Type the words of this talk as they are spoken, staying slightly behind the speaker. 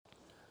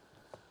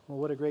Well,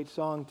 what a great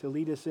song to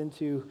lead us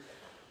into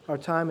our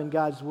time in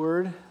God's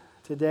Word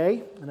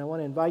today. And I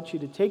want to invite you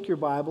to take your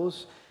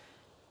Bibles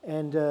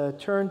and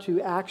turn to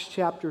Acts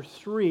chapter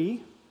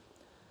 3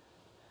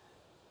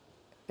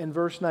 and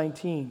verse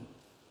 19.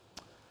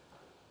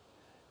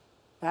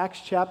 Acts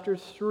chapter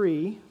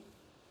 3,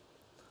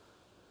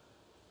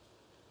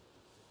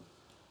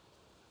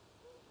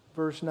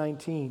 verse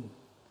 19.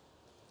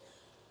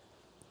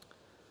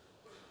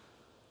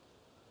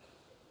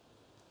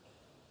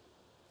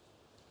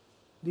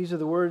 These are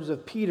the words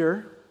of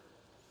Peter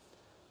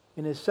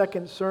in his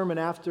second sermon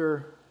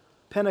after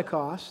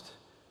Pentecost.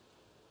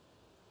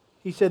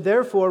 He said,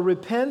 "Therefore,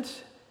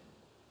 repent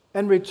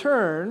and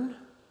return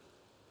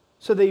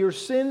so that your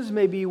sins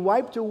may be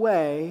wiped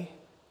away,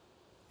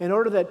 in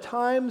order that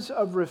times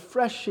of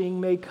refreshing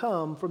may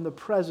come from the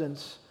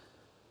presence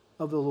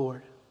of the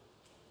Lord."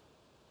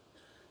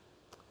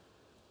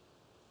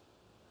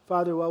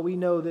 Father, while we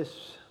know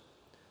this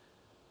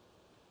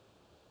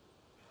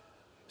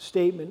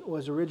statement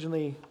was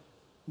originally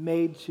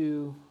made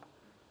to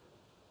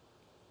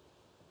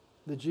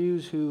the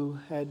Jews who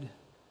had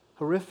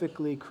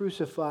horrifically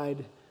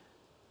crucified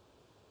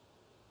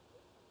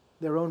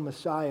their own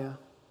Messiah,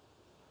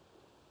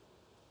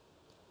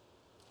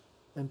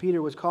 and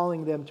Peter was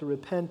calling them to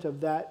repent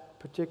of that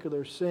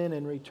particular sin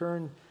and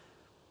return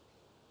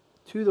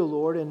to the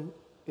Lord, and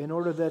in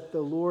order that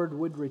the Lord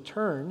would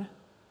return.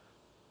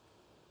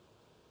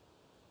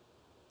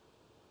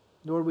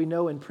 Lord, we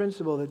know in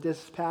principle that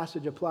this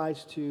passage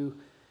applies to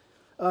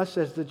us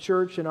as the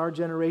church in our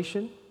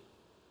generation.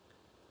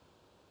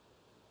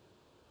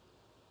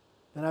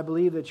 And I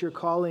believe that you're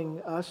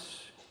calling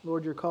us,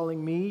 Lord, you're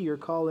calling me, you're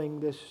calling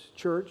this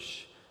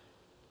church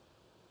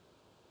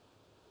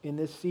in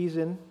this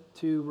season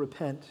to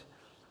repent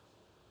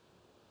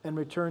and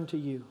return to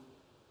you,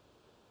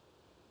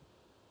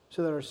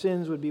 so that our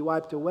sins would be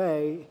wiped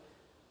away,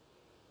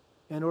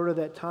 in order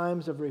that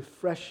times of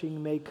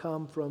refreshing may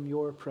come from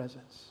your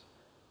presence.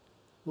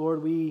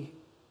 Lord, we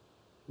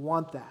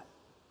want that.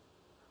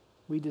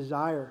 We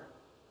desire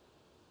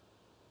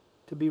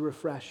to be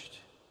refreshed.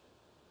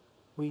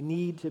 We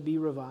need to be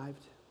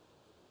revived.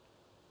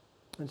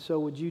 And so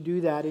would you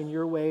do that in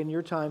your way, in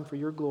your time, for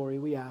your glory,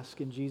 we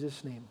ask in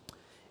Jesus' name.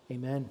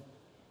 Amen.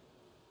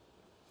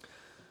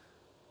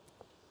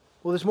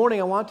 Well, this morning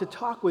I want to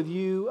talk with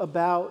you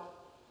about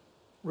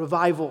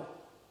revival.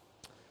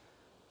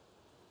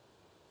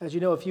 As you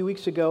know, a few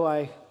weeks ago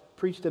I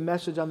preached a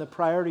message on the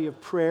priority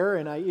of prayer,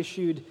 and I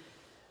issued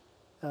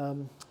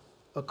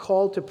a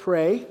call to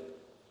pray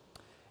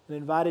and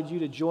invited you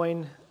to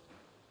join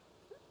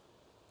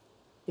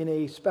in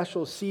a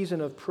special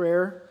season of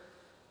prayer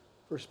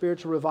for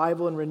spiritual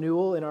revival and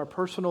renewal in our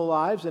personal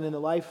lives and in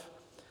the life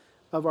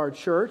of our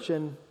church.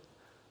 And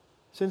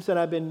since then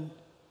I've been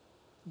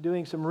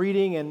doing some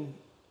reading and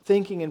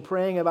thinking and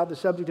praying about the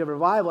subject of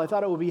revival. I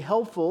thought it would be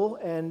helpful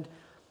and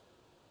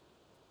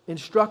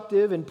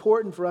instructive,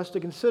 important for us to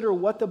consider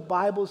what the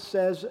Bible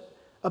says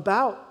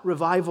about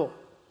revival.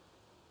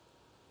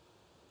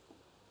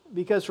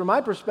 Because from my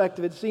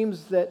perspective, it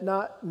seems that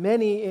not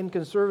many in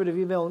conservative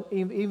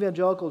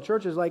evangelical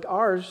churches like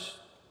ours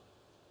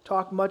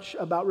talk much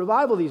about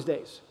revival these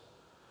days,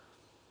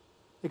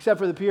 except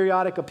for the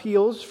periodic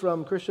appeals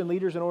from Christian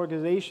leaders and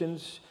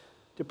organizations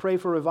to pray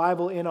for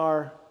revival in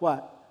our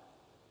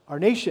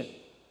nation.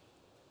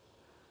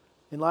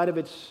 In light of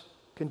its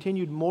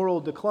continued moral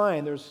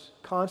decline, there's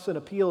constant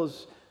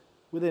appeals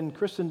within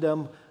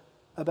Christendom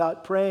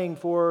about praying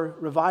for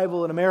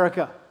revival in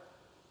America,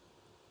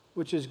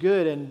 which is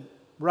good and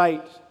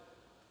right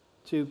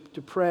to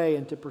pray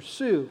and to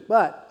pursue.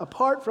 But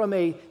apart from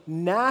a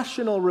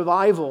national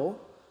revival,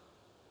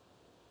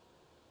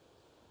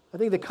 I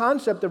think the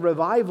concept of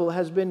revival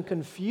has been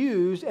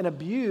confused and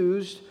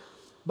abused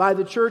by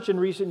the church in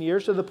recent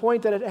years to the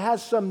point that it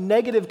has some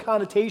negative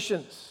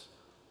connotations.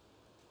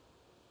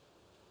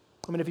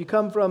 I mean, if you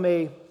come from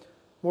a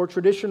more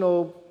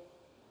traditional,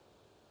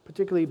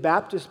 particularly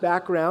Baptist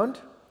background,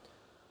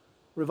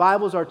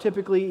 revivals are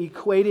typically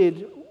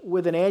equated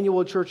with an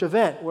annual church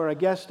event where a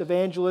guest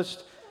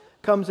evangelist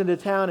comes into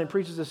town and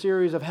preaches a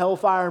series of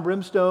hellfire and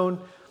brimstone,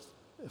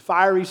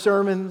 fiery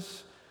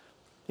sermons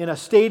in a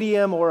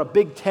stadium or a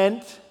big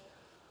tent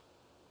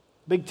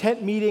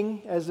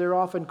meeting, as they're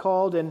often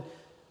called. And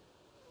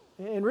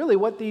really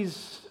what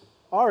these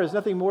are is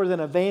nothing more than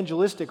an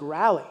evangelistic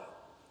rally.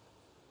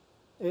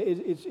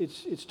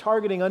 It's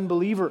targeting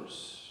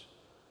unbelievers,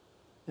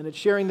 and it's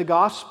sharing the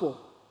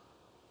gospel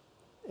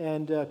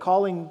and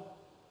calling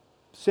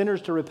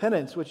sinners to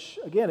repentance, which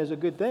again is a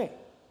good thing.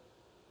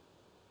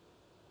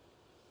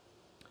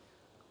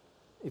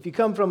 If you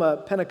come from a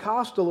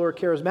Pentecostal or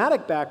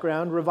charismatic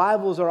background,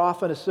 revivals are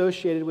often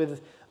associated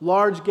with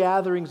large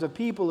gatherings of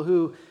people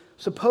who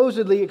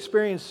supposedly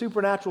experience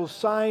supernatural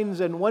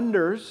signs and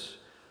wonders,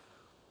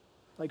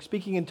 like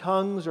speaking in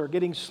tongues or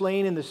getting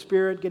slain in the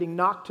Spirit, getting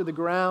knocked to the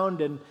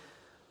ground and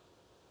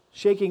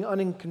shaking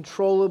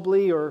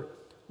uncontrollably or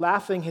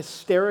laughing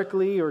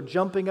hysterically or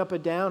jumping up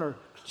and down or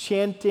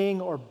chanting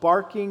or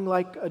barking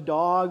like a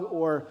dog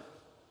or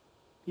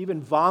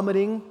even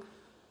vomiting,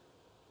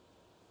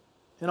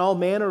 and all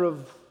manner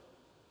of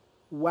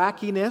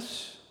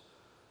wackiness,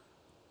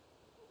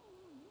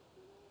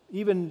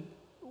 even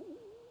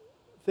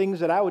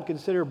things that I would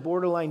consider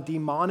borderline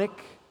demonic.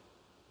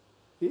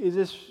 Is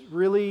this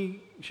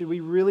really, should we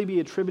really be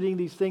attributing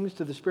these things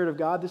to the Spirit of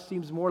God? This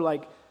seems more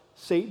like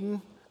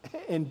Satan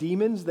and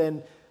demons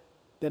than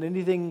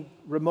anything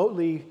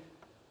remotely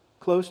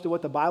close to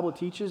what the Bible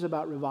teaches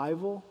about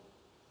revival.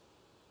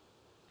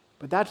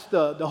 But that's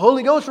the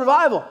Holy Ghost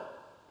revival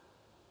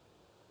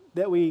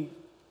that we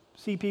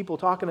see people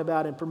talking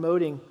about and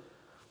promoting.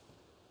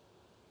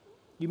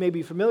 You may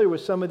be familiar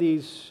with some of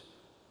these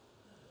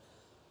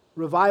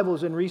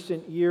revivals in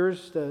recent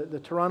years. The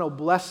Toronto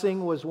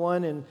Blessing was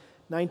one in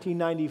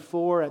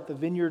 1994 at the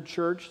Vineyard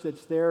Church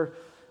that's there,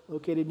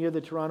 located near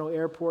the Toronto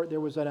airport. There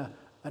was an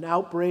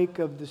outbreak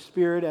of the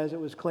Spirit, as it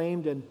was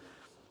claimed, and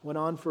went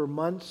on for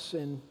months.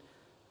 And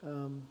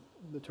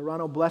the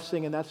Toronto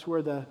Blessing, and that's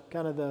where the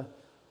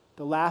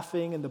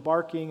laughing and the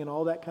barking and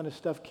all that kind of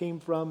stuff came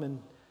from. And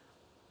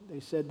they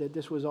said that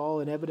this was all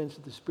an evidence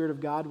that the Spirit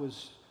of God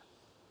was,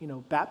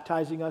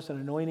 baptizing us and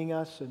anointing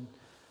us. And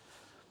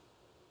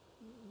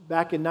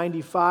back in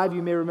 95,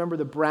 you may remember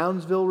the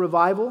Brownsville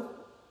revival,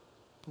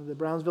 the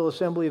Brownsville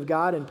Assembly of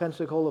God in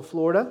Pensacola,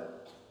 Florida.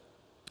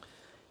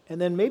 And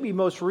then maybe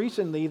most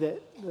recently,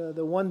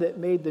 the one that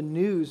made the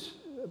news,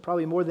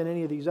 probably more than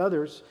any of these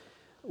others,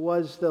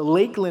 was the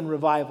Lakeland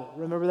revival.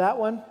 Remember that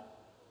one?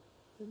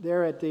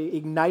 There at the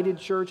Ignited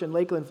Church in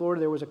Lakeland, Florida,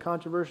 there was a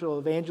controversial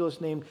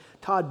evangelist named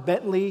Todd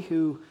Bentley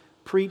who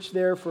preached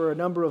there for a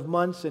number of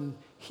months and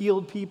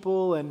healed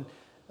people, and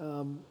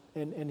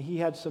he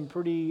had some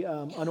pretty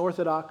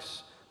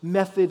unorthodox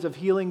methods of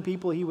healing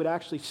people. He would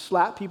actually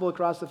slap people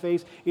across the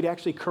face. He'd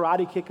actually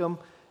karate kick them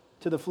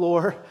to the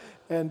floor,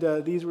 and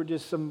these were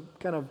just some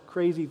kind of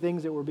crazy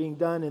things that were being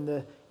done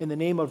in the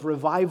name of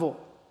revival.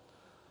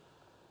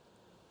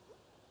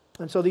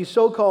 And so these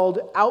so-called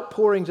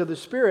outpourings of the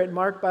Spirit,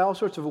 marked by all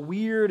sorts of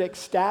weird,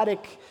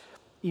 ecstatic,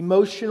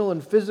 emotional,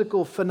 and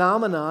physical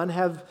phenomenon,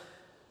 have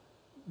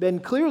been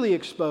clearly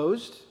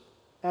exposed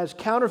as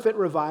counterfeit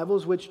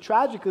revivals, which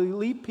tragically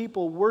leave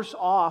people worse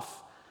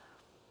off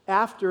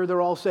after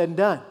they're all said and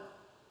done.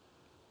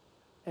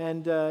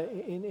 And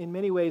in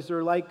many ways,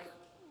 they're like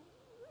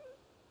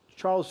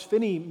Charles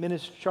Finney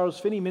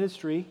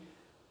ministry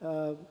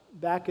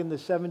back in the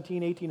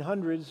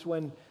 1800s,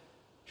 when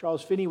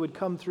Charles Finney would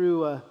come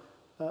through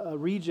a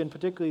region,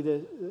 particularly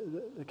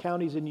the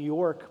counties in New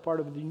York, part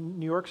of the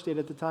New York state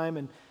at the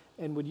time,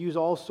 and would use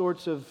all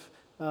sorts of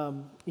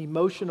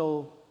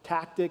emotional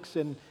tactics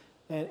and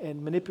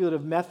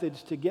manipulative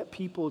methods to get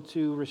people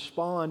to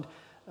respond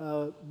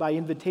by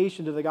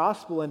invitation to the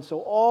gospel. And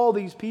so all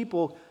these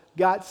people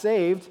got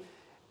saved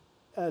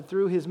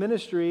through his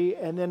ministry,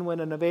 and then when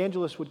an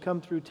evangelist would come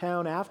through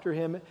town after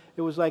him,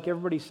 it was like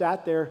everybody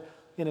sat there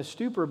in a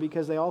stupor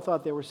because they all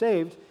thought they were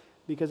saved,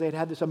 because they'd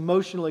had this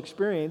emotional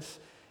experience,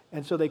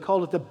 and so they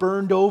called it the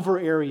burned over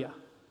area.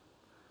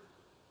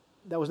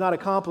 That was not a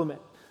compliment.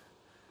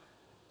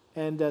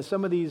 And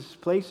some of these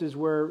places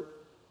where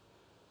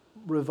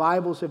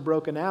revivals have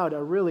broken out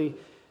are really,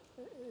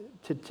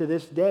 to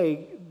this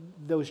day,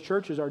 those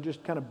churches are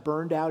just kind of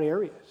burned out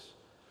areas.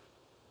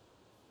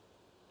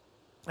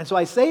 And so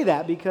I say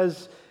that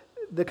because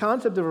the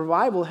concept of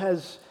revival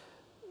has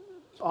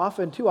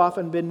too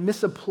often been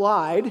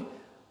misapplied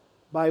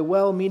by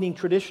well-meaning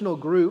traditional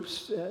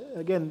groups,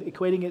 again,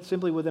 equating it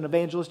simply with an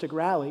evangelistic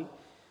rally,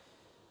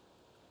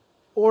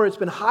 or it's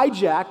been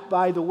hijacked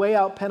by the way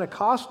out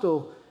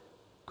Pentecostal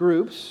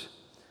groups,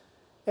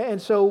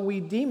 and so we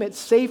deem it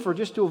safer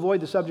just to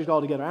avoid the subject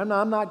altogether.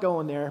 I'm not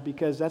going there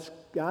because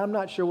I'm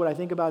not sure what I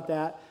think about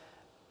that.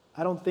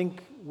 I don't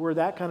think we're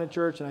that kind of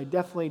church, and I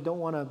definitely don't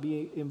want to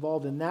be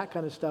involved in that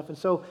kind of stuff. And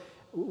so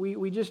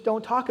we just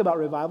don't talk about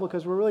revival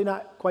because we're really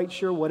not quite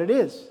sure what it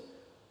is.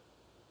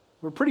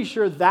 We're pretty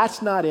sure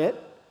that's not it.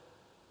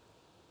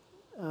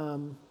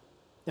 And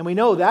we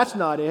know that's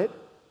not it.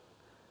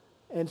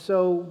 And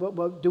so,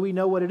 but do we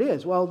know what it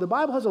is? Well, the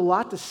Bible has a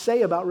lot to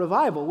say about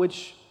revival,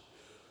 which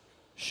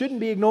shouldn't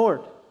be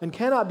ignored and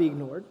cannot be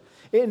ignored.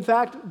 In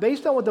fact,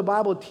 based on what the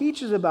Bible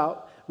teaches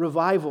about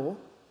revival,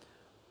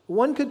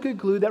 one could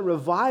conclude that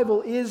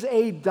revival is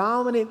a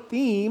dominant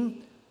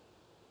theme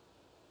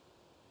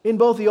in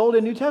both the Old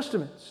and New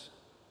Testaments.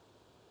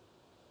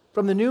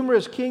 From the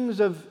numerous kings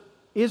of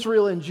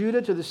Israel and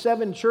Judah to the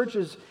 7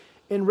 churches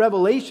in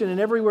Revelation and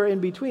everywhere in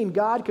between,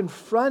 God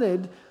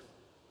confronted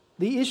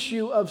the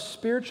issue of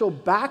spiritual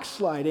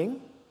backsliding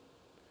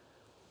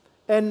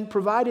and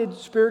provided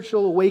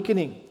spiritual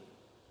awakening.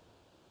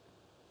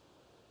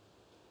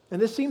 And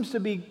this seems to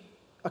be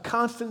a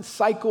constant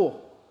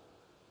cycle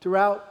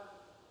throughout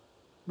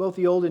both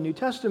the Old and New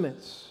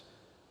Testaments.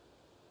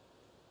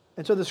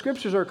 And so the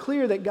scriptures are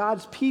clear that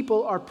God's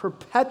people are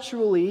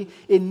perpetually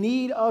in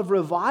need of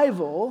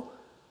revival.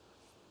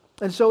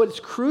 And so it's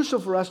crucial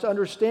for us to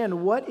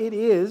understand what it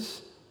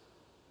is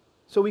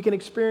so we can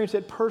experience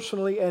it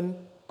personally and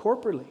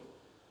corporately.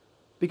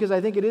 Because I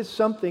think it is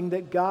something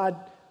that God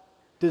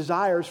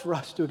desires for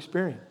us to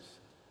experience.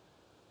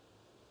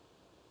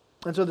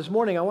 And so this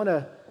morning I want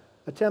to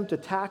attempt to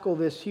tackle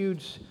this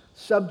huge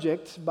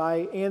subject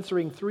by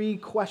answering 3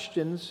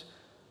 questions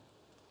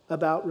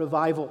about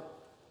revival.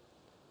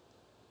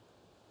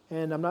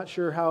 And I'm not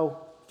sure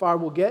how far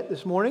we'll get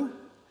this morning,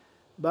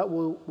 but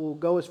we'll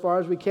go as far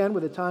as we can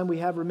with the time we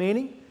have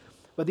remaining.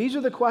 But these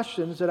are the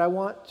questions that I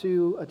want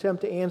to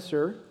attempt to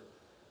answer.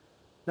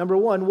 Number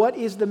 1, what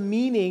is the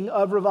meaning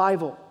of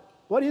revival?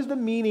 What is the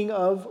meaning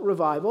of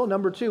revival?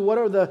 Number 2, what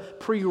are the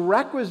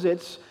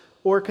prerequisites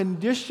or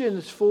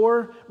conditions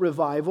for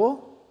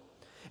revival?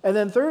 And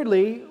then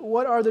thirdly,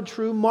 what are the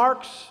true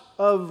marks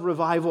of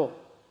revival?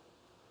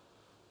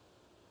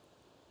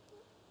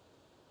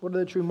 What are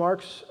the true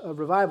marks of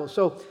revival?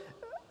 So,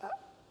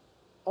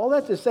 all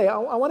that to say, I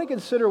want to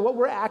consider what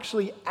we're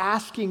actually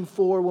asking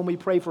for when we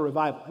pray for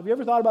revival. Have you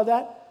ever thought about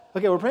that?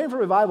 Okay, we're praying for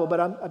revival, but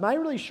am I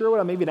really sure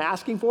what I'm even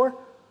asking for?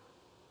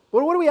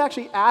 What are we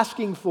actually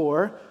asking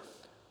for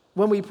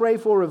when we pray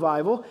for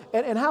revival?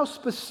 And how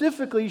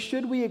specifically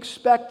should we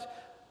expect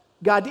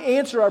God to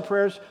answer our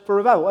prayers for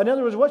revival? In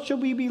other words, what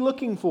should we be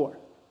looking for?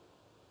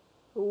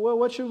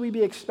 What should we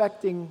be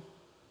expecting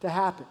to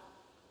happen?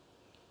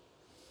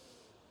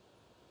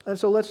 And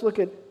so let's look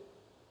at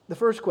the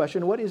first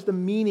question. What is the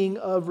meaning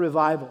of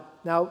revival?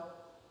 Now,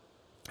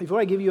 before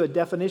I give you a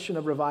definition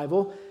of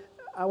revival,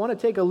 I want to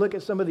take a look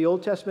at some of the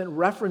Old Testament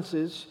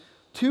references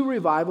to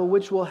revival,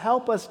 which will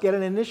help us get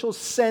an initial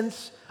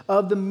sense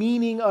of the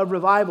meaning of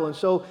revival. And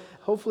so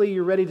hopefully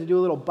you're ready to do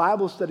a little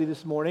Bible study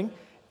this morning.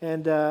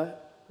 And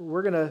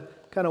we're going to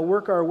kind of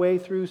work our way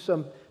through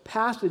some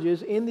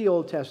passages in the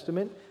Old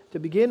Testament to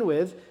begin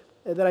with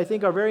that I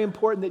think are very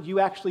important that you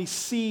actually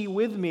see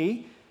with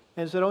me.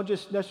 And so don't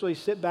just necessarily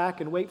sit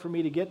back and wait for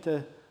me to get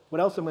to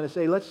what else I'm going to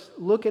say. Let's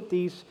look at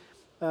these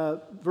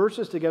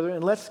verses together,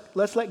 and let's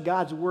let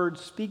God's word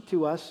speak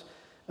to us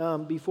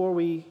before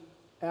we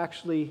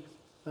actually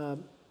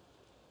kind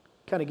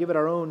of give it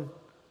our own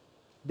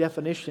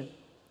definition.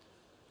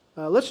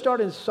 Let's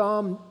start in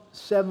Psalm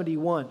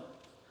 71.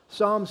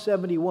 Psalm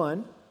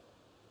 71.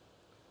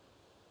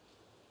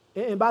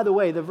 And by the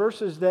way, the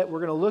verses that we're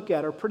going to look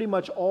at are pretty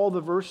much all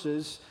the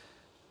verses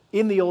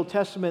in the Old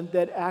Testament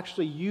that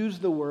actually use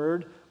the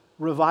word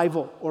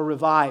revival or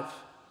revive,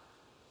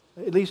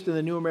 at least in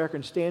the New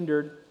American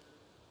Standard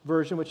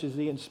Version, which is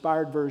the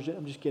inspired version.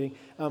 I'm just kidding.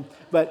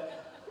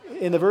 But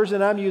in the version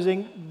that I'm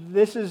using,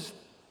 this is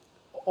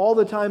all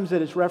the times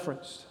that it's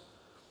referenced.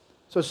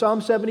 So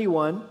Psalm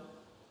 71,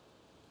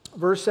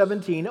 verse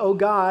 17, O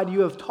God,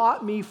 you have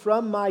taught me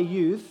from my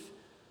youth,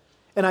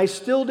 and I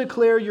still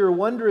declare your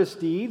wondrous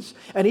deeds.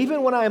 And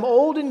even when I am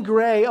old and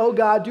gray, O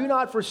God, do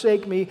not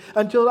forsake me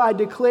until I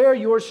declare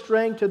your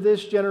strength to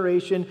this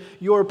generation,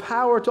 your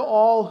power to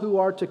all who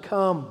are to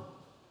come.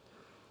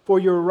 For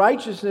your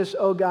righteousness,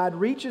 O God,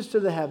 reaches to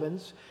the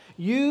heavens.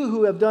 You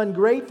who have done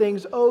great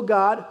things, O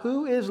God,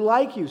 who is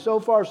like you? So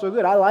far, so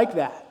good. I like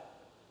that.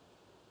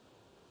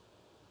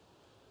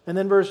 And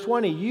then verse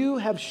 20, you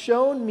have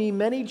shown me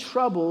many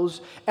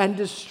troubles and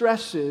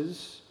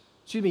distresses.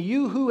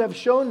 You who have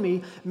shown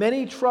me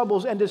many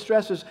troubles and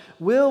distresses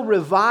will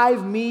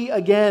revive me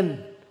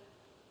again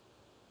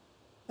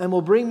and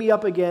will bring me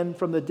up again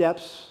from the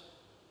depths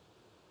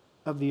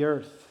of the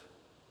earth.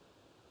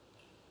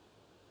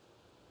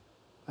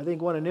 I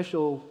think one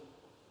initial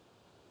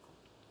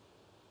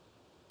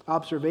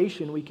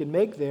observation we can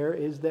make there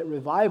is that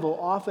revival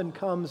often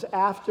comes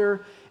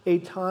after a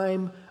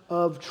time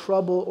of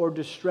trouble or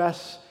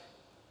distress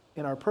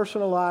in our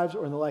personal lives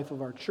or in the life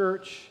of our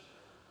church.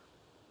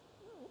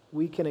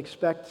 We can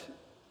expect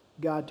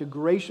God to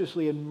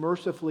graciously and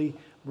mercifully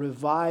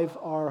revive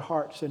our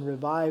hearts and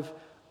revive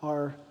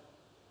our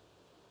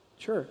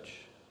church.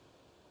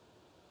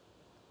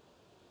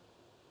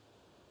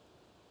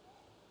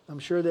 I'm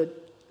sure that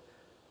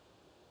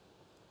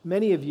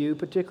many of you,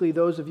 particularly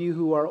those of you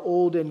who are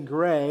old and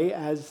gray,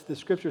 as the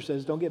scripture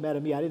says, don't get mad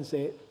at me, I didn't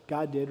say it,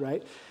 God did,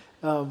 right?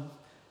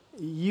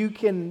 You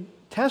can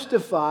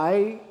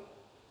testify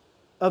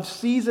of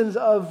seasons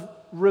of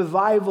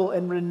revival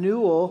and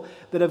renewal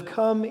that have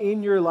come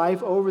in your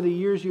life over the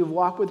years you've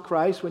walked with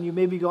Christ, when you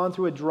maybe gone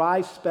through a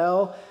dry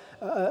spell,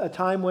 a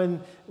time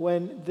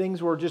when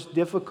things were just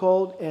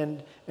difficult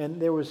and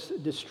there was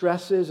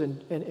distresses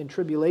and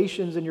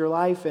tribulations in your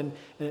life, and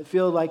it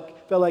felt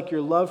like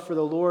your love for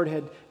the Lord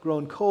had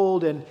grown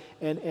cold, and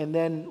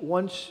then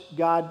once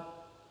God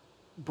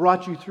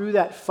brought you through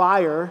that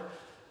fiery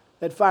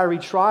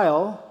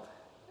trial,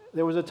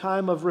 there was a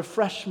time of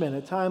refreshment,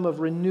 a time of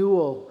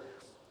renewal,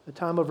 a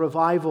time of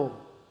revival.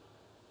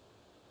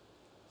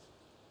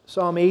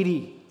 Psalm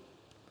 80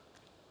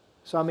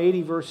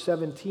 verse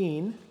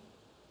 17.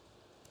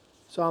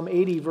 Psalm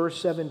 80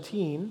 verse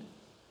 17.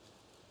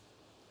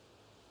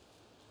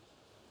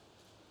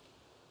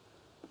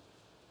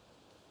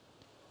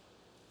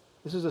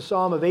 This is a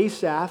psalm of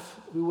Asaph,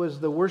 who was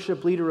the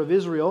worship leader of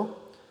Israel.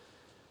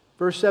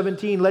 Verse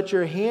 17, let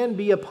your hand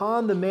be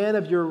upon the man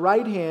of your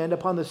right hand,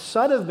 upon the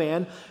Son of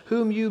Man,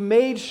 whom you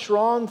made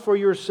strong for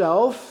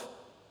yourself.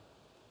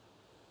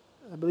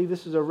 I believe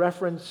this is a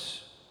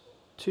reference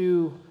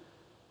to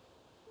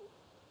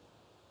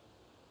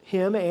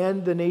him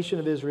and the nation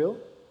of Israel,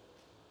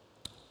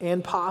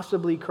 and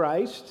possibly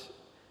Christ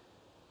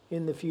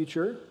in the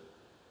future.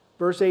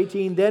 Verse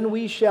 18, then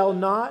we shall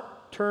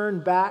not turn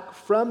back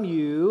from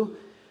you.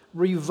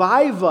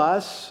 Revive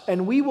us,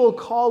 and we will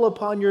call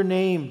upon your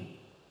name.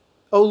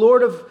 O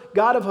Lord of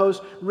God of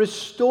hosts,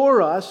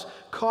 restore us,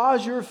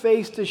 cause your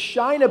face to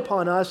shine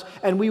upon us,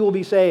 and we will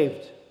be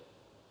saved.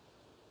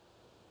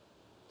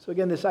 So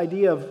again, this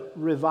idea of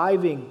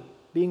reviving,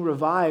 being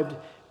revived,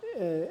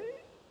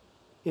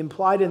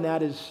 implied in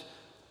that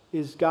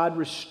is God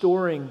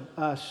restoring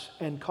us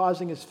and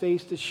causing His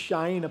face to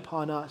shine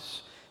upon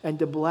us and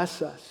to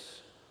bless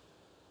us.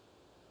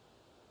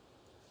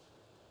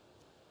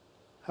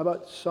 How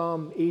about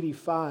Psalm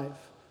 85?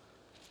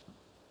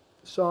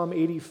 Psalm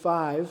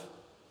 85,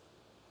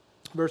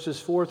 verses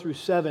 4 through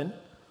 7.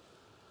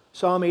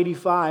 Psalm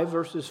 85,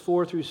 verses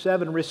 4 through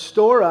 7.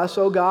 Restore us,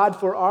 O God,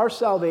 for our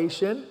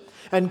salvation,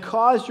 and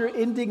cause your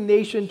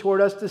indignation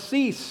toward us to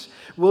cease.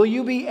 Will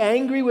you be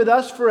angry with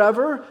us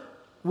forever?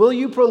 Will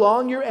you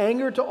prolong your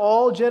anger to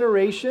all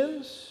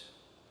generations?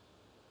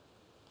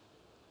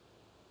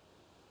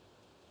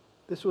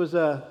 This was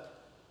a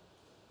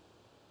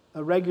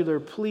regular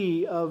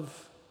plea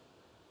of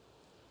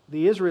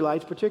the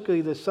Israelites,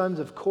 particularly the sons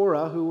of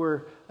Korah, who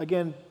were,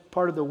 again,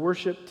 part of the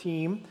worship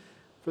team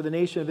for the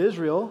nation of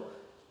Israel.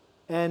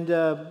 And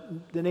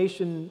the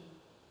nation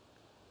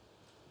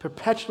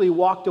perpetually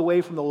walked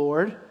away from the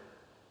Lord.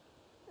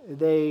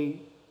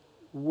 They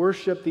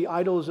worshiped the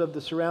idols of the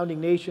surrounding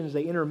nations.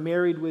 They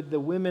intermarried with the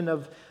women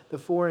of the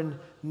foreign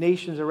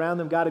nations around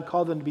them. God had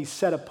called them to be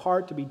set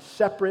apart, to be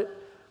separate,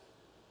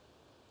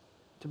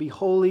 to be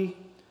holy.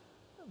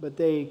 But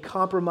they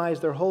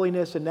compromised their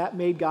holiness, and that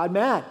made God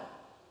mad.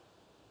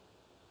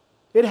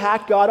 It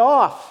hacked God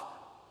off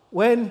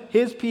when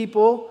His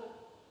people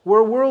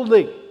were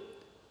worldly.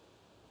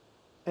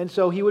 And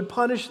so He would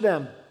punish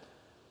them.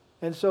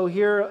 And so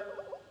here,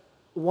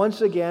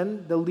 once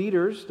again, the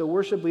leaders, the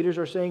worship leaders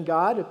are saying,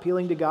 God,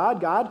 appealing to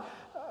God, God,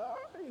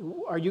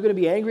 are you going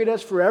to be angry at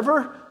us forever?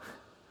 Are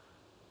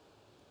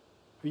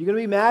you going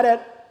to be mad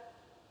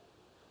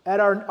at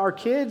our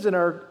kids and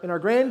our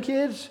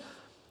grandkids?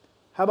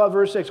 How about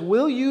verse 6?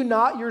 Will you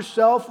not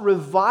yourself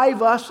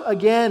revive us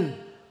again,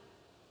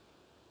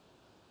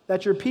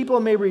 that your people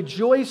may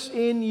rejoice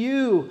in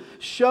you?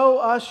 Show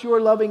us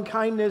your loving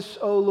kindness,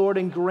 O Lord,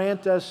 and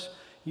grant us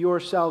your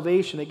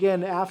salvation.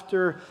 Again,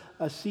 after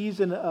a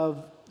season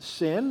of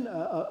sin,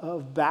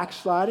 of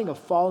backsliding, of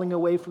falling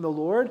away from the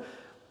Lord,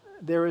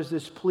 there is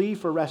this plea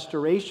for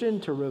restoration,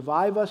 to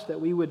revive us,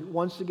 that we would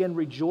once again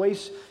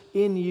rejoice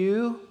in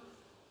you,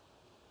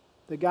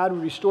 that God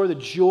would restore the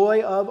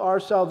joy of our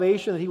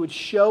salvation, that He would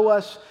show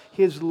us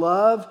His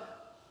love.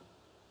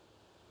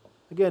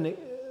 Again,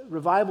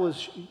 revival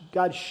is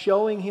God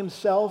showing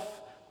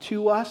Himself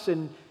to us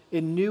in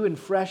new and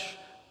fresh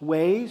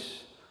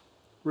ways,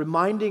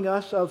 reminding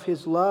us of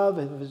His love,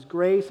 of His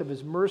grace, of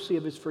His mercy,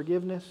 of His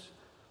forgiveness.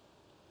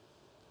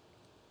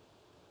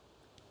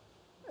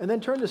 And then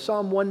turn to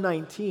Psalm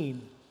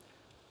 119,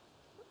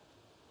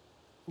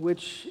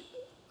 which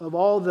of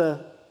all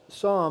the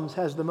Psalms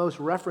has the most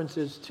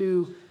references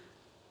to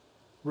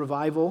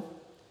revival.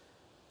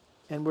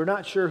 And we're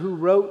not sure who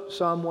wrote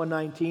Psalm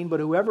 119, but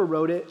whoever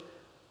wrote it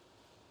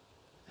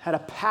had a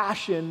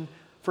passion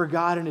for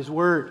God and His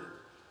Word.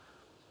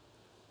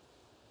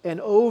 And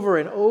over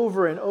and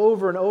over and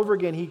over and over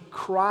again, he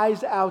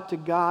cries out to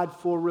God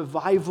for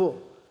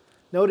revival.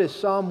 Notice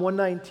Psalm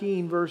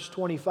 119, verse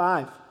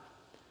 25.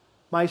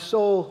 My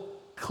soul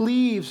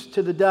cleaves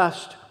to the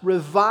dust.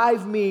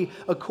 Revive me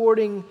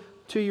according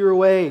to your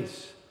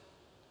ways.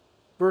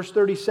 Verse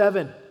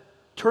 37.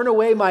 Turn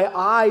away my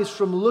eyes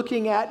from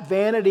looking at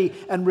vanity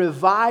and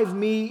revive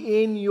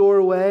me in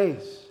your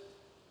ways.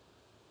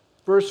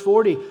 Verse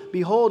 40,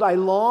 behold, I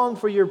long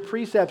for your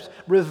precepts.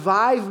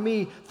 Revive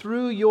me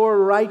through your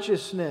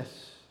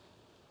righteousness.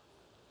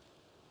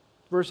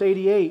 Verse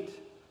 88,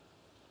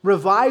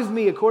 revive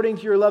me according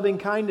to your loving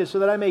kindness so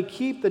that I may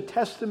keep the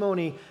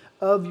testimony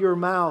of your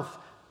mouth.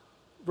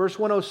 Verse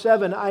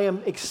 107, I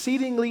am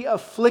exceedingly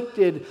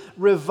afflicted.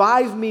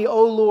 Revive me,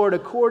 O Lord,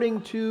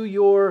 according to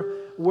your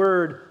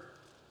word.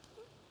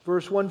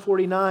 Verse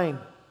 149,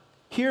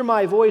 hear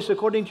my voice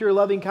according to your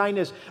loving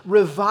kindness.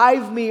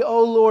 Revive me,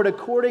 O Lord,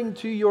 according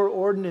to your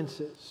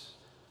ordinances.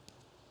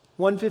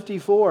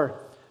 154,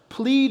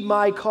 plead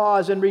my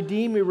cause and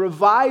redeem me.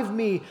 Revive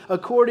me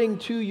according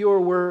to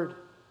your word.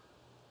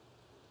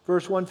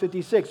 Verse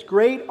 156,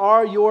 great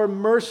are your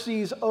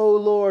mercies, O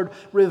Lord.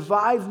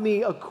 Revive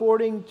me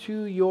according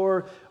to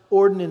your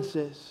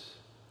ordinances.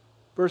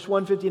 Verse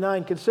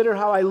 159, consider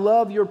how I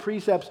love your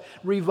precepts.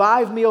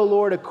 Revive me, O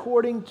Lord,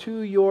 according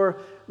to your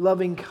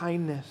loving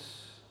kindness.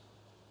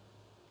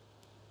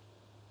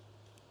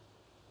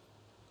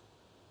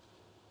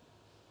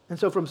 And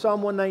so from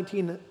Psalm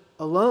 119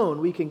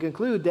 alone, we can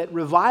conclude that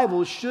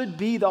revival should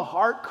be the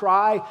heart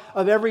cry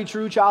of every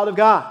true child of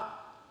God.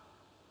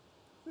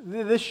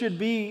 This should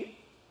be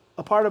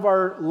a part of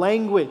our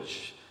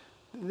language.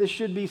 This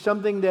should be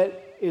something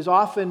that is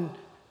often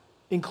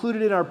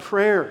included in our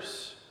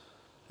prayers.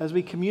 as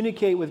we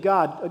communicate with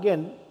God.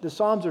 Again, the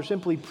Psalms are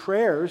simply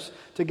prayers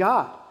to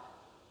God.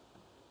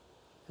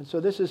 And so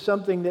this is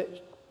something that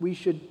we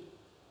should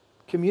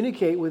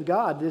communicate with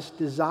God, this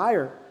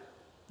desire,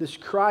 this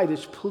cry,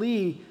 this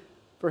plea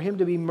for Him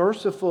to be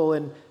merciful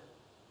and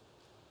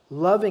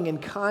loving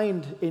and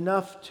kind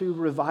enough to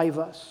revive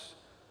us.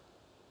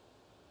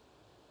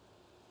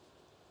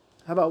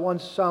 How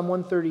about Psalm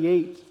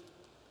 138?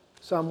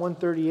 Psalm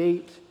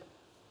 138,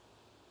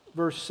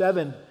 verse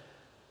 7.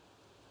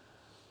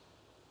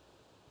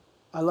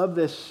 I love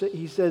this.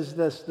 He says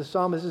this, the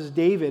psalmist, this is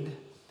David.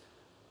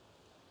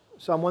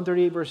 Psalm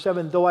 138, verse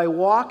 7. Though I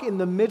walk in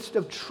the midst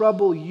of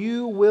trouble,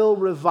 you will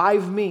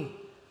revive me.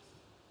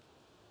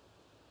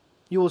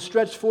 You will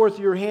stretch forth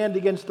your hand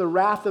against the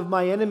wrath of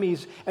my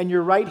enemies, and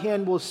your right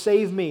hand will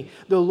save me.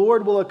 The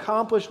Lord will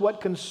accomplish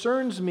what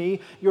concerns me.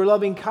 Your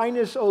loving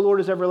kindness, O Lord,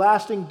 is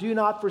everlasting. Do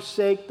not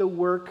forsake the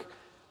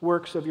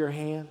works of your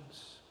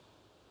hands.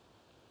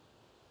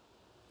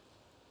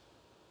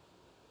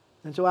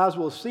 And so as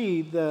we'll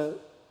see, the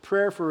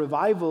prayer for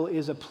revival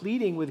is a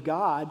pleading with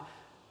God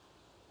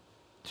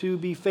to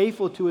be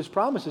faithful to His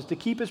promises, to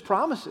keep His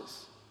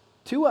promises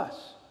to us.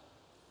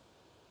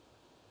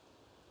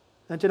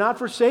 And to not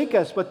forsake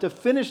us, but to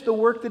finish the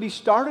work that He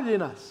started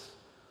in us.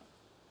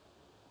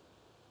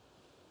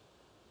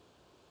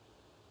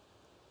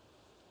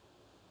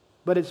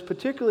 But it's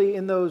particularly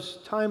in those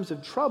times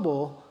of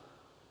trouble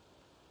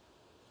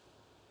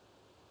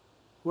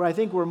where I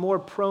think we're more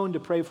prone to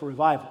pray for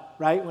revival,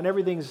 right? When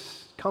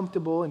everything's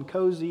comfortable and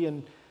cozy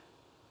and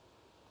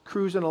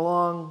cruising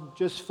along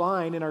just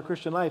fine in our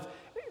Christian life,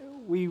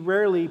 we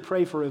rarely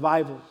pray for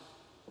revival.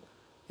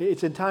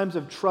 It's in times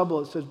of trouble,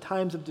 it's in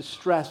times of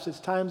distress, it's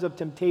times of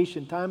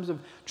temptation, times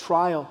of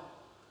trial,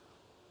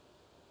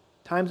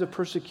 times of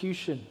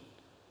persecution,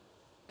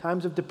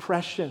 times of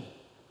depression,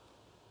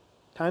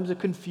 times of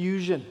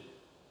confusion,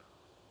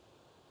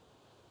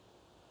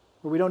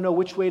 where we don't know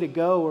which way to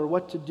go or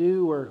what to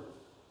do or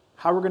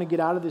how we're going to get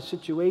out of this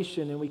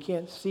situation, and we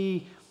can't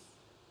see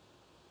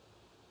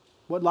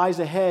what lies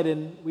ahead,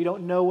 and we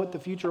don't know what the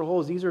future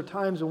holds. These are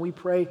times when we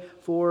pray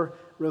for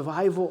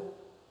revival.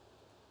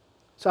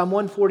 Psalm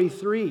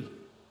 143,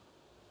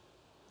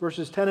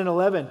 verses 10 and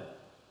 11.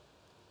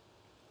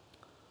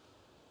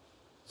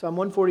 Psalm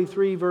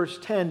 143, verse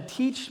 10.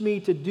 Teach me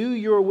to do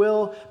your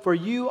will, for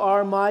you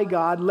are my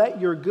God. Let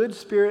your good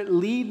spirit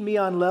lead me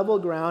on level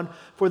ground.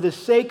 For the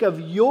sake of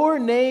your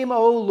name,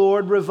 O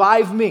Lord,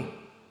 revive me.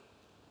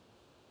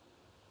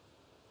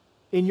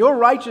 In your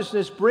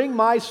righteousness, bring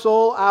my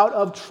soul out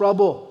of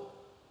trouble.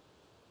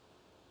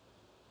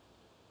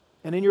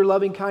 And in your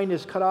loving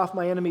kindness, cut off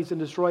my enemies and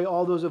destroy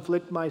all those who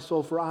afflict my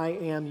soul, for I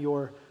am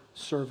your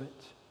servant.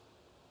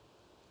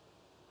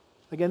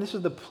 Again, this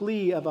is the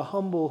plea of a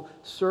humble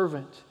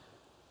servant.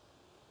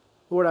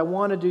 Lord, I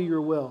want to do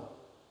your will.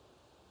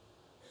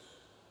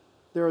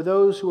 There are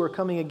those who are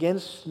coming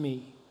against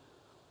me,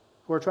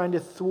 who are trying to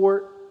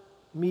thwart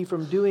me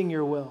from doing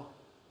your will.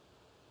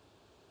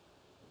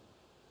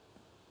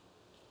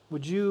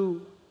 Would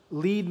you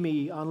lead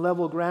me on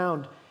level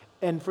ground?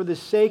 And for the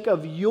sake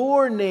of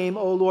your name,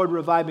 O Lord,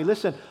 revive me.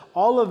 Listen,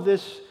 all of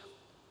this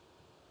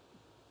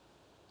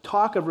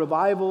talk of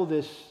revival,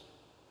 this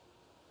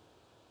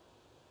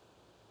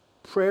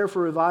prayer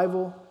for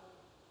revival,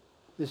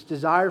 this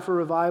desire for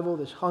revival,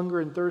 this hunger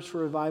and thirst for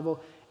revival,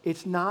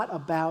 it's not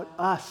about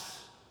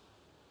us.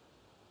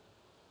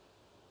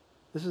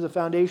 This is a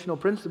foundational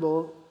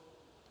principle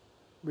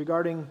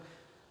regarding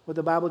what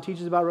the Bible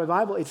teaches about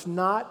revival. It's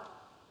not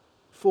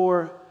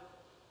for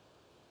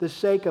the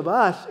sake of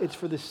us, it's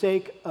for the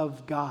sake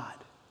of God.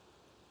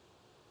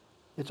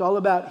 It's all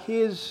about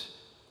His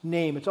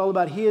name. It's all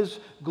about His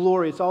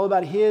glory. It's all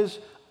about His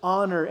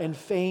honor and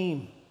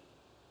fame.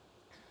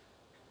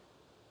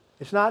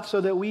 It's not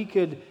so that we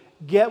could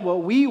get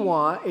what we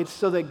want. It's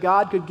so that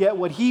God could get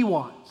what He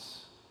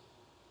wants.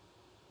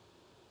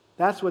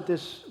 That's what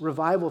this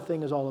revival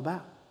thing is all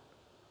about.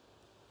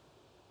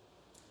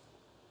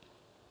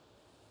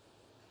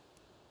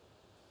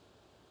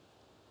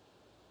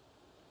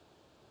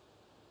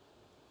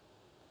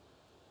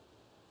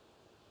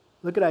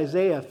 Look at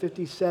Isaiah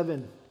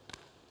 57.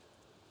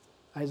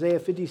 Isaiah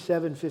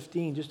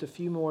 57:15. Just a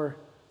few more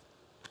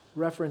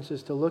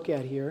references to look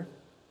at here.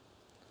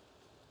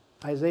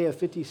 Isaiah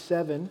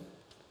 57,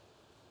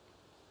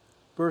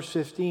 verse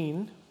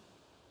 15.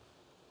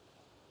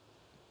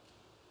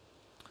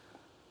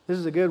 This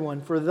is a good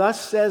one. For thus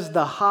says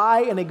the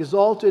high and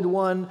exalted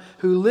one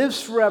who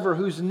lives forever,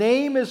 whose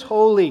name is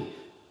holy.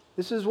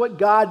 This is what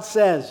God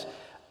says.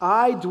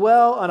 I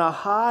dwell on a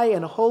high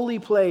and holy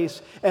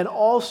place, and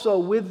also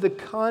with the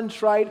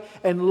contrite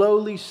and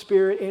lowly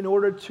spirit, in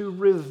order to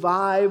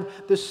revive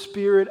the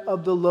spirit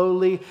of the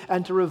lowly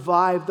and to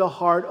revive the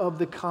heart of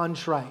the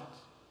contrite.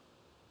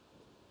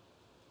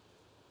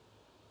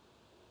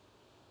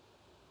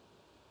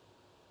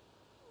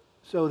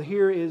 So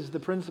here is the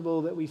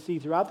principle that we see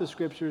throughout the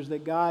Scriptures,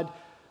 that God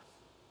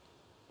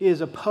is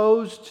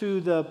opposed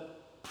to the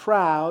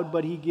proud,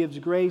 but He gives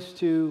grace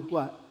to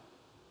what?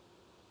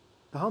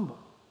 The humble.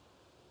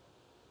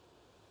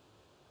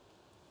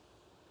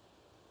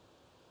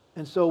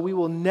 And so we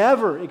will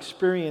never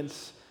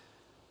experience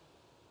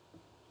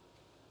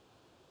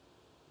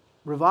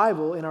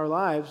revival in our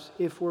lives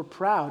if we're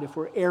proud, if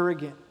we're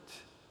arrogant.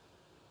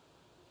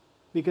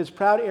 Because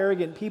proud,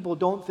 arrogant people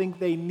don't think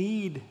they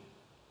need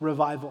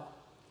revival.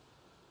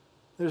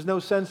 There's no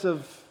sense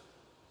of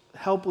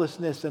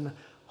helplessness and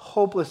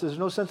hopelessness. There's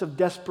no sense of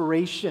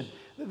desperation.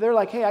 They're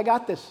like, hey, I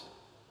got this.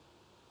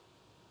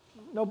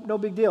 No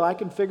big deal. I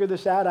can figure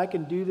this out. I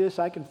can do this.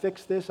 I can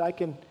fix this.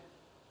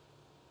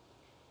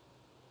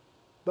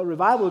 But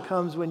revival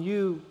comes when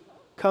you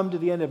come to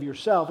the end of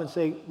yourself and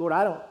say, Lord,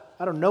 I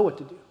don't know what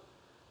to do.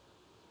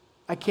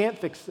 I can't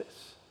fix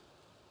this.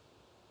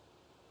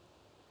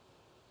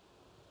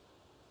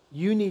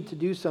 You need to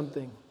do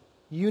something.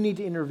 You need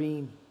to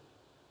intervene.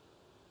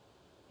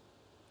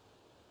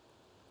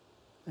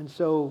 And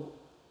so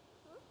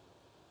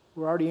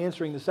we're already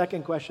answering the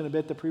second question a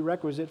bit. The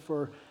prerequisite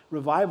for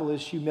revival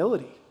is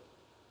humility.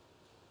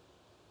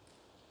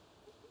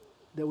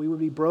 That we would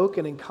be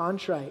broken and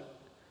contrite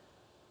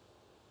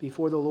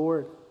before the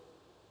Lord.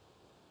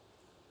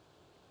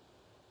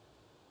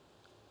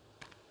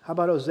 How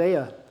about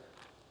Hosea?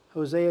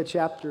 Hosea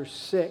chapter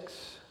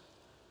 6.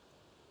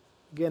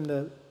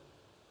 Again,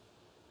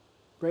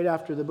 right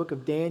after the book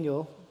of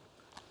Daniel,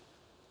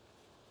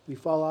 we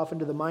fall off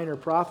into the minor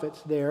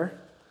prophets there.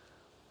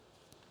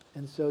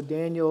 And so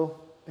Daniel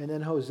and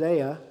then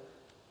Hosea.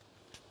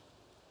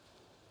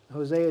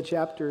 Hosea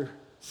chapter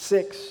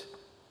 6,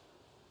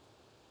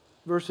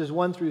 verses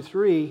 1 through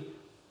 3.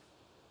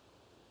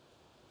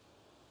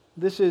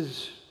 This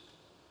is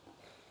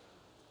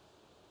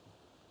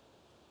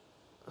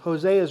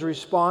Hosea's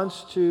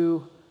response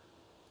to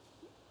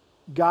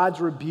God's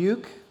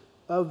rebuke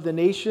of the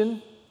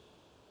nation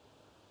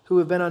who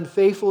have been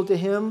unfaithful to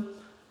him.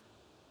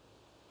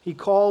 He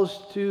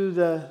calls to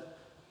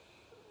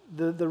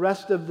the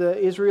rest of the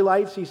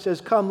Israelites. He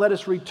says, come, let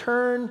us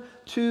return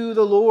to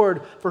the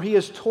Lord, for he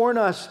has torn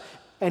us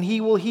and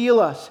he will heal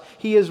us.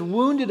 He has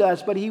wounded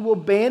us, but he will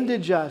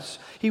bandage us.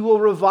 He will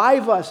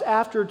revive us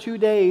after 2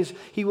 days.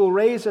 He will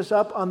raise us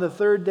up on the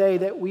third day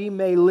that we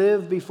may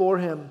live before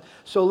him.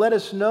 So let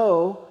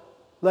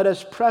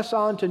us press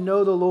on to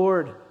know the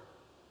Lord.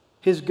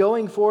 His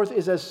going forth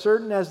is as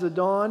certain as the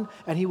dawn,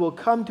 and he will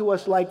come to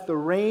us like the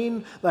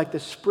rain, like the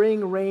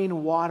spring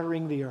rain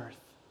watering the earth.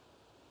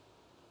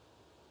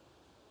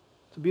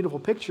 It's a beautiful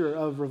picture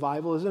of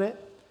revival, isn't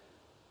it?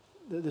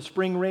 The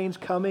spring rain's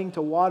coming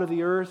to water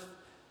the earth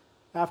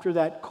after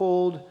that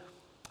cold,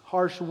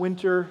 harsh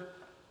winter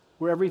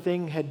where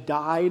everything had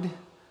died.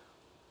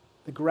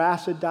 The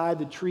grass had died,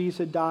 the trees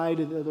had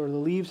died, or the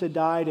leaves had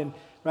died, and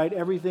right,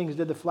 everything,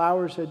 the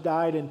flowers had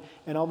died,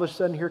 and all of a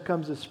sudden here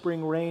comes the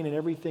spring rain and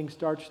everything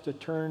starts to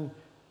turn,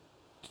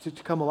 to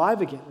come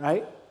alive again,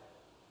 right?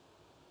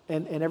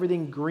 And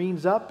everything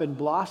greens up and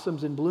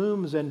blossoms and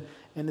blooms, and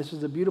this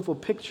is a beautiful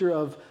picture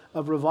of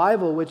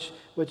revival, which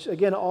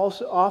again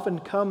also often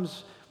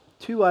comes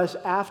to us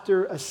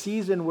after a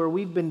season where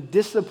we've been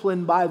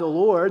disciplined by the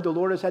Lord. The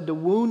Lord has had to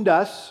wound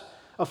us,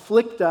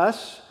 afflict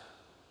us,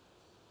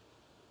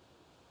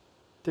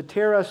 to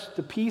tear us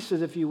to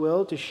pieces, if you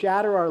will, to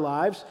shatter our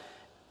lives,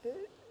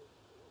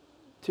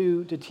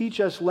 to teach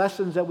us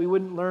lessons that we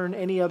wouldn't learn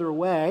any other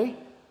way.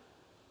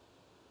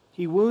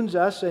 He wounds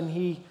us,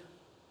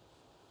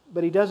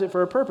 but he does it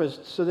for a purpose,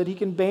 so that he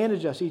can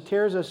bandage us. He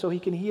tears us so he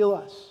can heal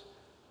us.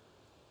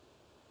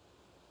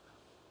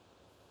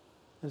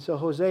 And so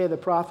Hosea the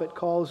prophet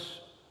calls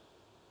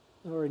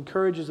or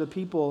encourages the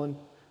people and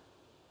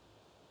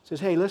says,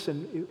 hey,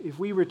 listen, if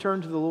we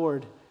return to the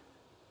Lord,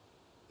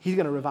 he's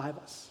going to revive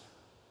us.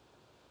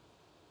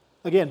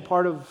 Again,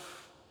 part of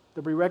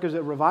the prerequisite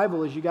of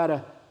revival is you got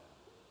to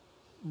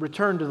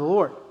return to the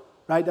Lord,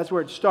 right? That's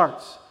where it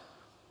starts.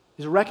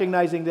 Is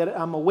recognizing that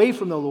I'm away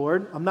from the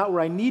Lord. I'm not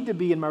where I need to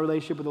be in my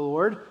relationship with the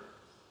Lord,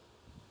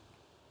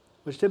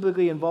 which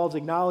typically involves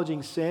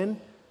acknowledging sin,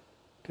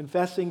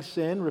 confessing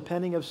sin,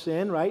 repenting of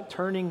sin, right?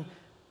 Turning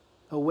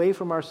away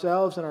from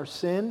ourselves and our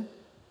sin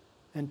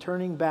and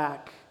turning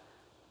back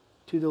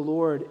to the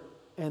Lord.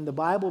 And the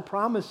Bible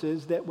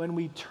promises that when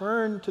we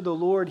turn to the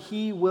Lord,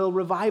 he will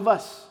revive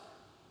us.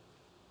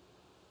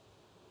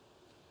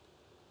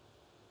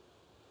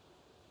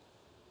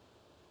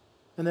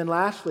 And then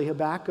lastly,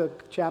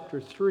 Habakkuk chapter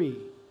 3.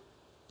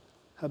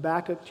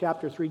 Habakkuk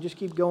chapter 3. Just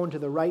keep going to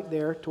the right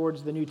there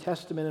towards the New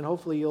Testament, and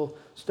hopefully you'll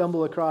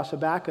stumble across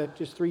Habakkuk,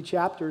 just 3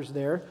 chapters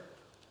there.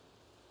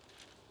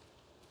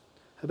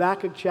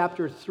 Habakkuk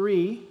chapter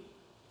 3,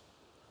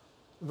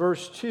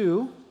 verse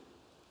 2.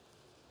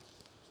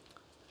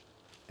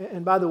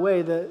 And by the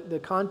way, the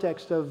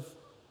context of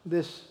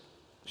this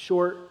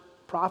short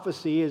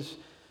prophecy is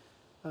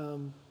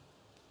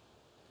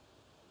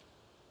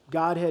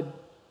God had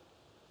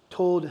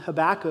told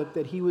Habakkuk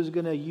that he was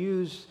going to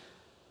use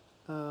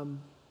the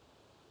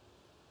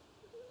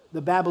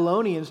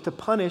Babylonians to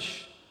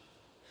punish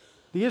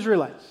the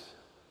Israelites.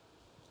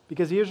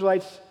 Because the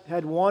Israelites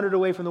had wandered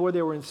away from the Lord.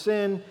 They were in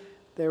sin.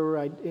 They were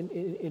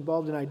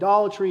involved in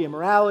idolatry,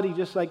 immorality,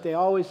 just like they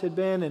always had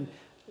been. And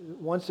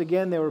once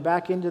again, they were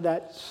back into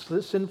that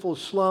sinful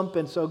slump.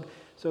 And so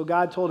So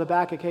God told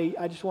Habakkuk, hey,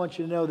 I just want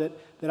you to know that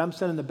I'm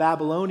sending the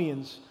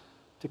Babylonians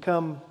to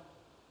come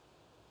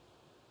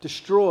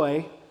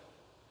destroy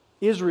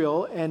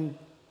Israel and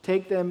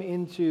take them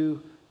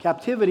into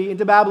captivity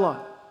into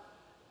Babylon.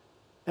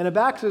 And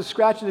Habakkuk is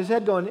scratching his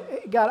head going,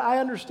 hey, God, I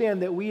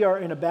understand that we are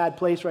in a bad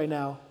place right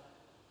now.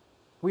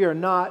 We are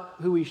not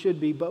who we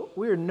should be, but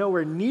we are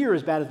nowhere near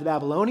as bad as the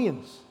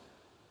Babylonians.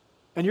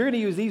 And you're going to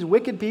use these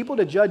wicked people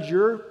to judge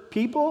your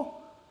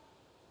people?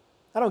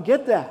 I don't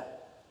get that.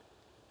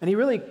 And he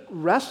really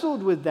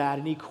wrestled with that,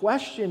 and he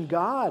questioned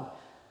God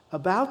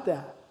about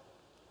that.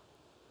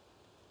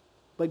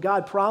 But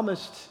God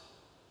promised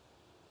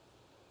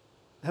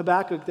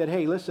Habakkuk that,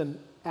 hey, listen,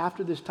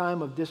 after this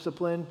time of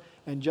discipline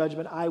and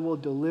judgment, I will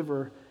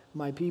deliver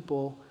my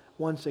people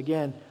once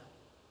again.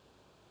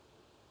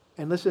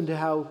 And listen to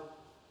how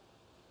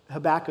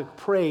Habakkuk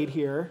prayed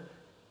here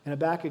in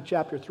Habakkuk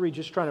chapter 3,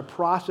 just trying to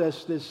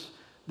process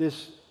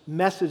this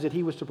message that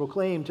he was to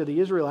proclaim to the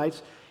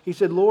Israelites. He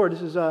said, Lord,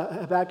 this is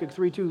Habakkuk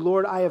 3:2,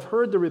 Lord, I have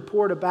heard the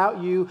report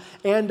about you,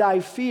 and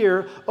I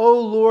fear, O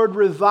Lord,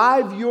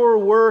 revive your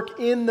work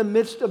in the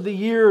midst of the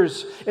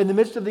years. In the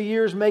midst of the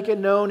years, make it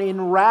known.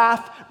 In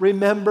wrath,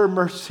 remember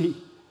mercy.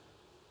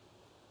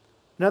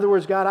 In other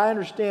words, God, I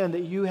understand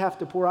that you have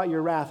to pour out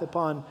your wrath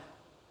upon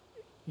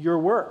your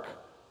work.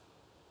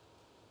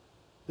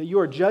 That you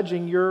are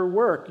judging your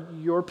work,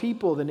 your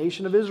people, the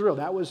nation of Israel.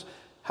 That was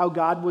how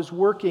God was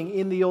working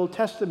in the Old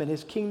Testament.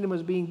 His kingdom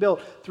was being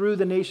built through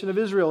the nation of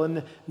Israel. In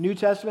the New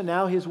Testament,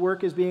 now his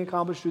work is being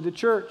accomplished through the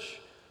church.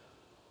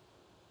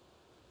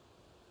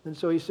 And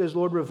so he says,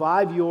 Lord,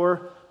 revive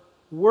your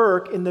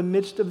work in the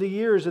midst of the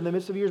years. In the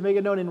midst of the years, make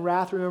it known. In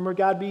wrath, remember,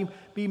 God,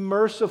 be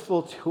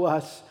merciful to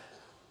us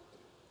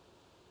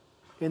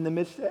in the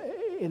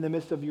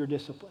midst of your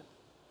discipline.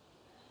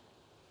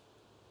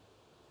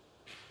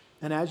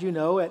 And as you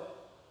know,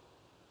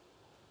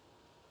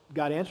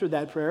 God answered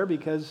that prayer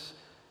because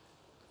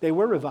they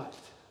were revived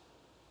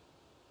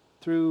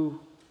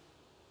through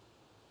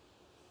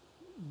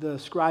the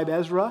scribe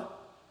Ezra,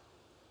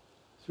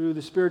 through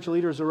the spiritual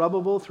leader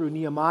Zerubbabel, through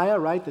Nehemiah,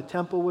 right? The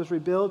temple was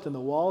rebuilt and the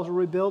walls were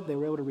rebuilt. They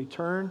were able to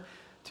return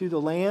to the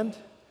land,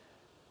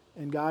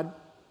 and God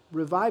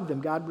revived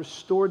them. God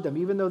restored them.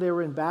 Even though they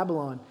were in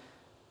Babylon,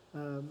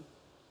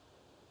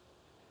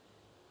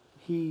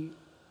 He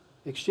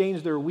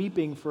exchanged their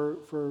weeping for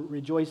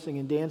rejoicing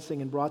and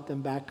dancing and brought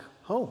them back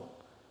home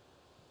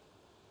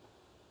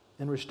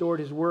and restored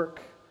His work.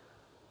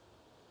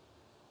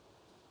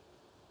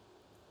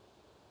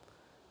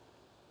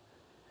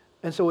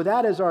 And so with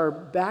that as our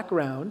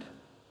background,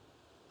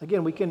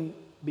 again, we can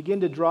begin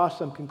to draw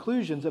some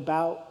conclusions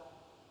about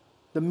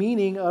the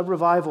meaning of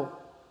revival.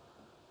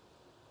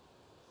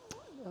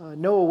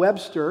 Noah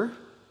Webster,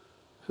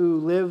 who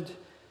lived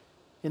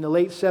in the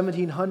late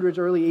 1700s,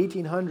 early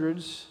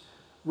 1800s,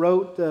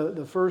 wrote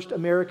the first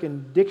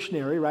American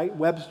dictionary, right?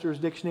 Webster's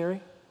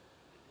Dictionary.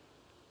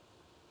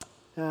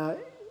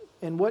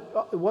 And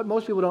what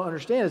most people don't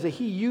understand is that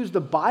he used the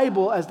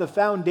Bible as the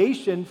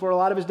foundation for a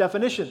lot of his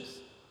definitions.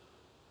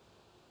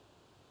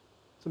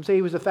 Some say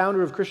he was the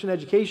founder of Christian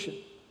education.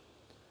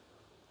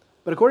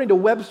 But according to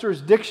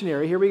Webster's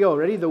Dictionary, here we go,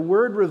 ready? The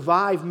word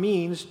revive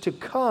means to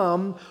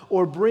come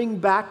or bring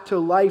back to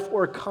life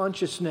or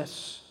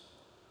consciousness,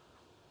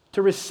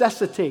 to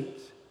resuscitate,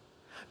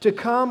 to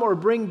come or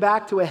bring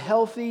back to a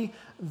healthy,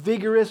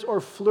 vigorous, or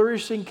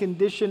flourishing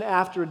condition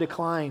after a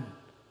decline.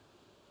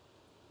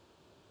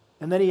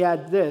 And then he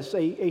adds this,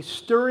 a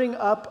stirring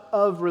up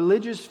of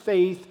religious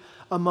faith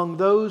among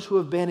those who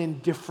have been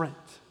indifferent.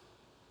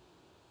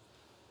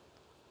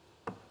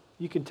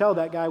 You can tell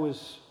that guy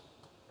was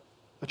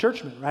a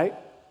churchman, right?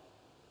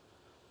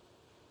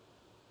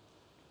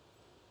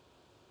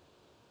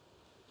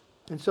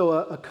 And so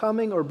a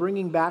coming or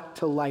bringing back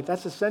to life.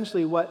 That's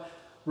essentially what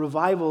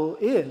revival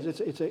is.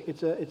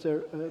 It's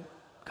a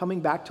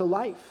coming back to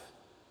life.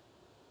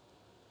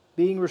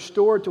 Being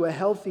restored to a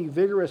healthy,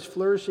 vigorous,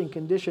 flourishing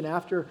condition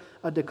after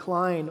a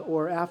decline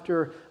or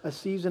after a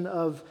season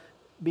of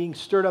being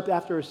stirred up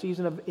after a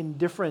season of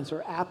indifference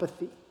or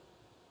apathy.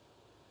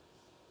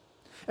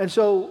 And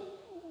so,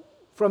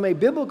 from a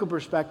biblical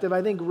perspective,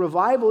 I think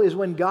revival is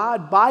when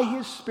God, by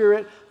His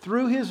Spirit,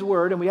 through His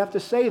Word, and we have to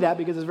say that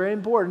because it's very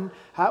important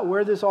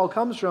where this all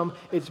comes from,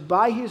 it's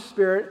by His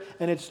Spirit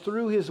and it's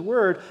through His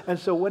Word. And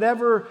so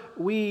whatever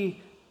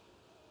we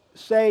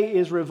say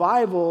is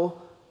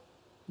revival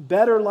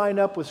better line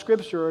up with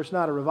Scripture or it's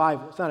not a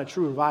revival. It's not a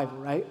true revival,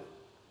 right?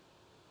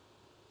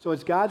 So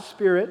it's God's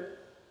Spirit.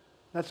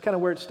 That's kind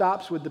of where it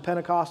stops with the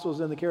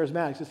Pentecostals and the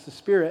Charismatics. It's the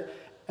Spirit,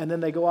 and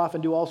then they go off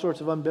and do all sorts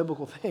of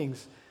unbiblical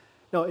things.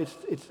 No, it's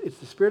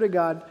the Spirit of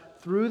God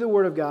through the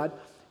Word of God.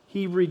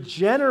 He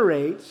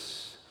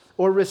regenerates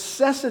or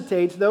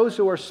resuscitates those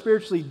who are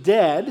spiritually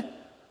dead.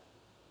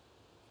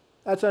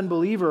 That's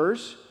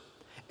unbelievers.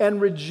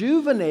 And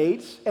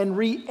rejuvenates and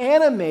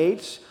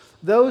reanimates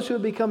those who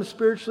have become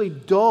spiritually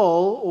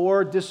dull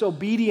or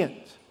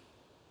disobedient.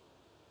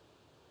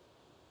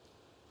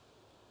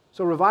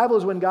 So revival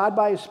is when God,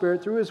 by His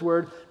Spirit, through His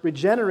Word,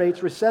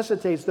 regenerates,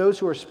 resuscitates those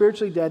who are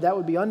spiritually dead, that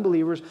would be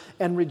unbelievers,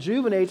 and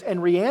rejuvenates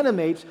and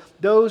reanimates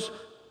those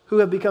who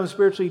have become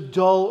spiritually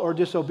dull or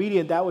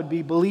disobedient, that would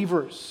be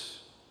believers.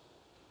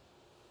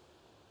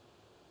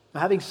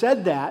 Now, having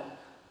said that,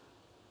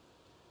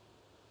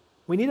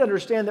 we need to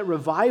understand that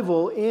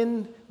revival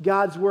in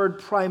God's Word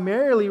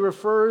primarily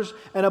refers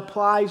and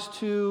applies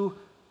to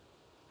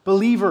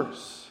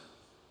believers.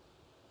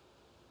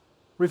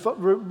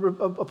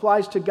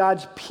 Applies to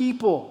God's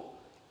people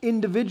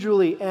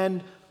individually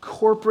and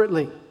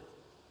corporately.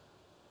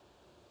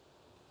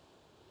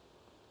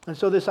 And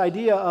so this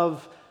idea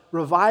of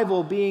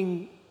revival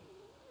being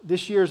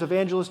this year's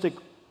evangelistic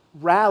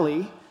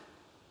rally,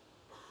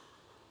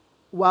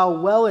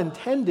 while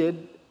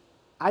well-intended,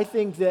 I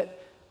think that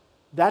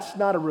that's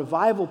not a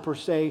revival per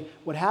se.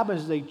 What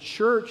happens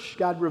is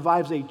God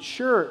revives a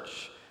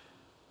church.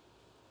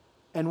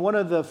 And one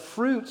of the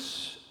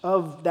fruits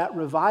of that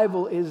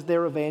revival is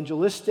they're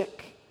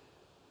evangelistic.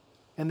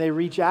 And they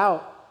reach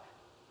out.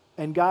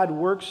 And God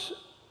works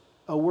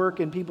a work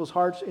in people's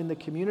hearts in the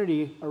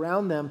community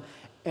around them.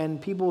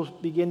 And people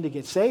begin to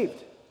get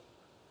saved.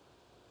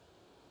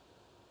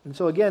 And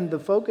so again, the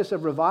focus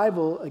of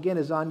revival, again,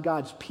 is on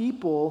God's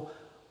people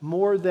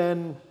more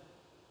than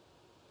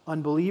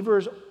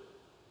unbelievers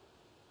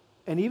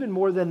and even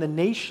more than the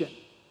nation.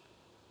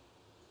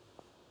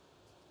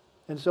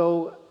 And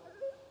so,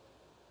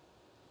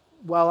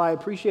 while I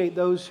appreciate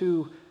those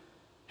who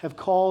have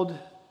called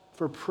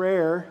for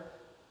prayer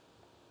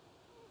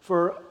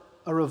for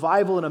a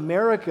revival in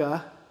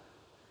America,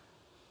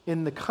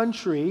 in the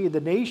country, the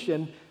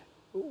nation,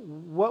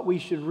 what we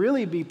should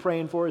really be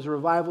praying for is a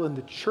revival in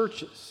the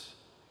churches.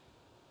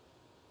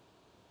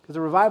 Because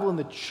a revival in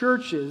the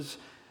churches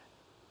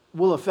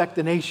will affect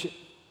the nation.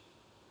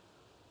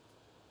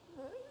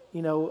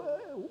 You know,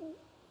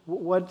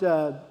 what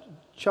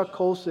Chuck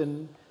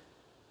Colson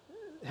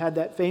had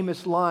that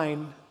famous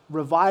line,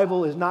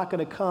 revival is not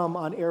going to come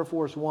on Air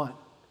Force One.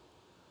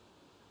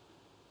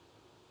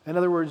 In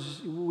other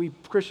words, we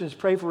Christians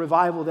pray for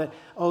revival that,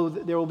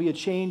 there will be a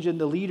change in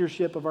the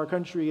leadership of our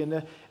country,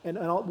 and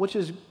all, which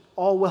is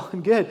all well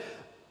and good.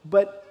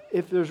 But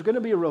if there's going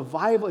to be a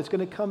revival, it's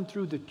going to come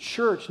through the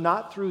church,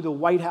 not through the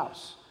White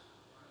House.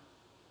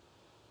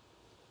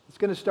 It's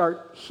going to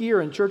start here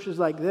in churches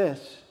like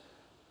this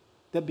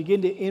that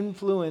begin to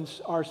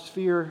influence our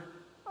sphere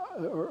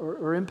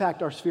or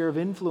impact our sphere of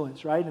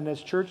influence, right? And as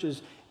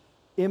churches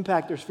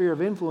impact their sphere of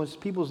influence,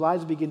 people's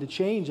lives begin to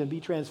change and be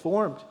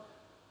transformed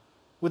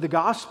with the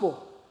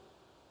gospel,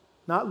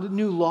 not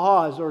new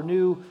laws or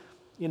new,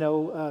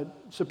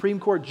 Supreme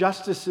Court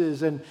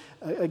justices. And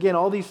again,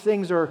 all these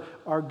things are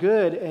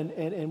good,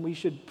 and we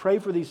should pray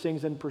for these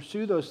things and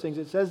pursue those things.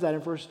 It says that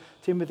in 1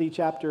 Timothy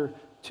chapter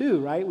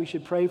 2, right? We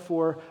should pray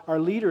for our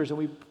leaders, and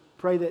we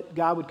pray that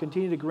God would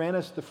continue to grant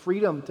us the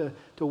freedom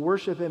to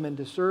worship Him and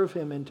to serve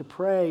Him and to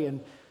pray.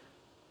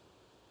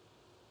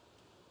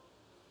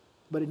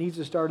 But it needs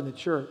to start in the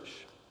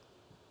church.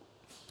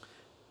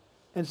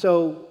 And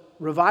so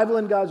revival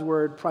in God's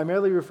Word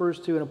primarily refers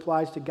to and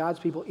applies to God's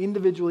people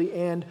individually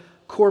and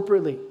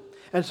corporately.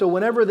 And so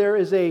whenever there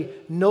is a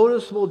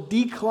noticeable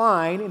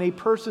decline in a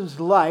person's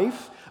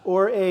life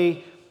or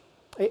a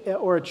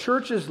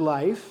church's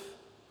life,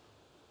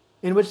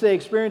 in which they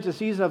experience a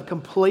season of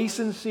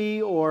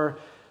complacency or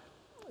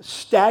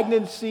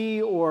stagnancy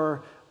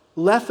or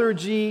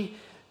lethargy,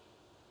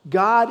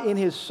 God, in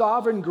His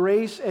sovereign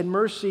grace and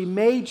mercy,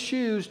 may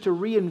choose to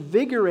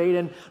reinvigorate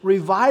and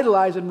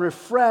revitalize and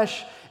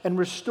refresh and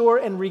restore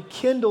and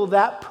rekindle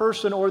that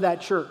person or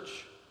that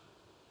church.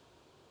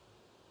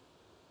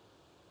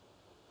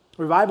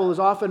 Revival is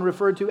often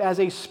referred to as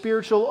a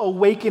spiritual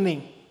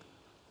awakening.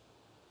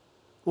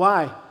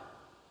 Why?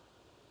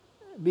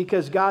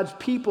 Because God's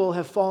people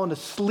have fallen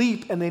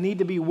asleep and they need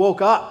to be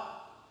woke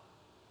up.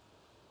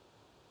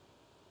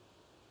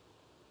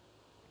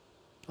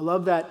 I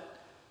love that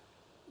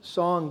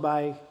song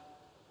by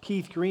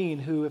Keith Green,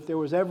 who, if there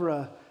was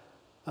ever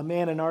a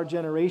man in our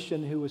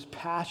generation who was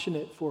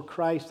passionate for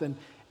Christ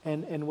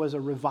and was a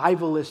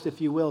revivalist,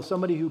 if you will,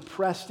 somebody who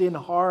pressed in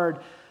hard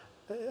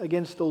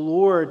against the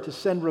Lord to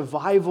send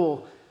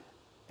revival,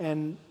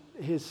 and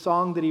his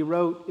song that he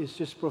wrote is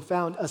just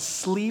profound,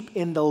 Asleep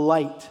in the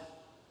Light.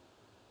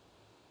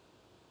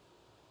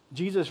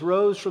 Jesus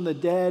rose from the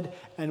dead,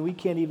 and we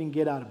can't even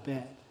get out of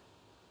bed.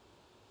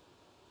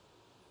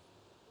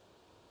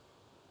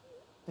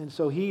 And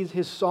so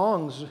his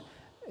songs,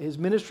 his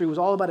ministry was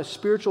all about a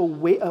spiritual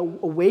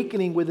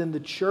awakening within the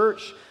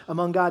church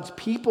among God's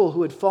people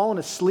who had fallen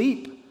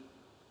asleep.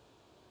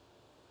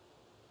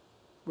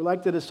 We're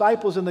like the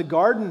disciples in the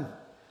garden.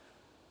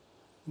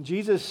 And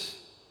Jesus,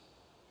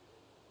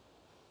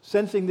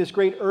 sensing this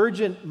great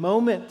urgent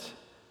moment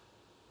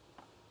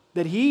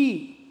that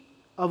He,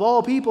 of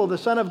all people, the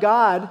Son of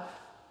God,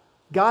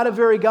 God of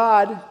very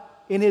God,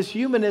 in His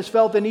humanness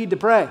felt the need to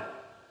pray.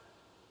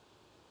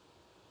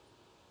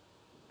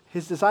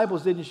 His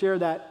disciples didn't share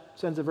that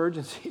sense of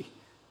urgency.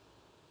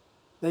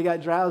 They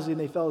got drowsy and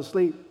they fell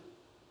asleep.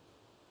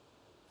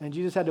 And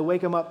Jesus had to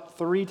wake him up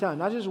 3 times.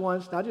 Not just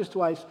once, not just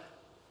twice,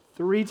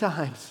 3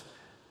 times.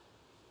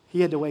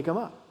 He had to wake him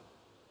up.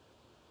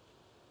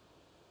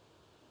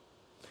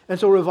 And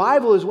so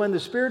revival is when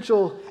the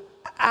spiritual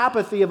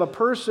apathy of a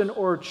person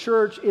or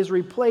church is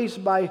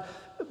replaced by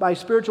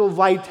spiritual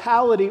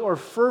vitality or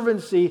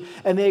fervency,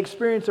 and they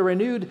experience a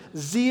renewed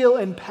zeal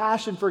and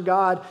passion for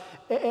God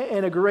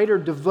and a greater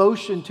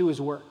devotion to His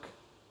work.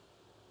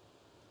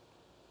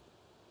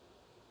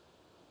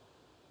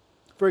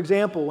 For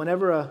example,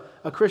 whenever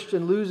a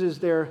Christian loses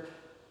their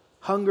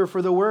hunger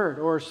for the Word,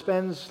 or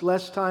spends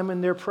less time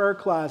in their prayer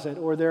closet,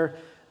 or their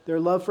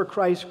love for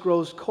Christ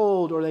grows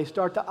cold, or they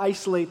start to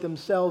isolate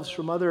themselves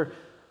from other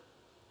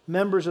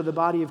members of the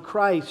body of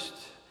Christ,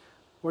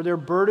 or their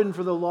burden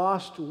for the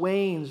lost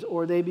wanes,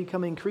 or they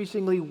become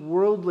increasingly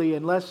worldly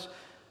and less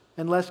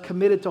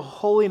committed to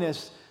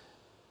holiness,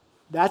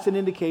 that's an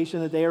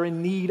indication that they are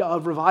in need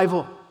of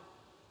revival.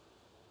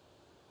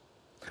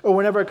 Or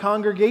whenever a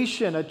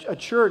congregation, a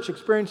church,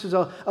 experiences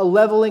a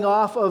leveling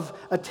off of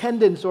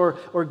attendance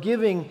or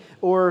giving,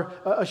 or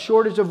a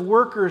shortage of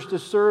workers to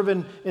serve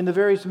in the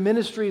various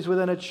ministries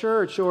within a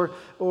church, or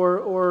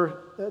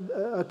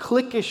a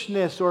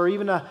cliquishness, or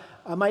even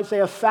I might say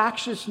a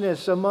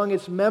factiousness among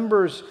its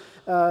members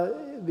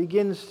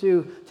begins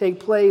to take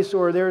place,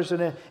 or there's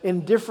an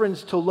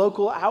indifference to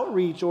local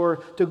outreach or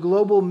to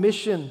global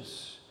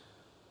missions,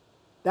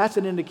 that's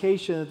an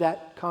indication that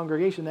that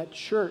congregation, that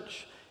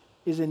church,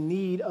 is in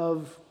need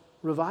of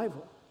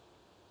revival.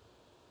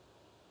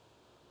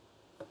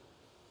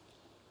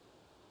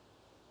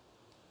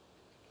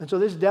 And so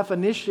this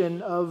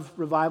definition of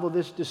revival,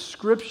 this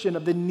description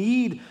of the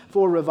need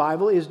for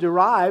revival, is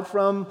derived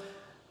from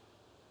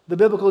the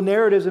biblical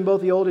narratives in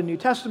both the Old and New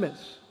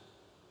Testaments.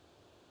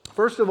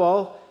 First of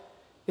all,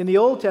 in the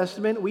Old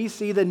Testament, we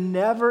see the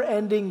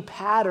never-ending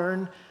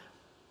pattern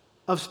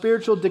of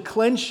spiritual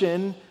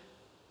declension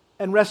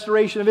and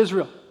restoration of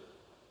Israel.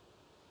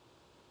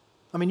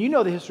 I mean, you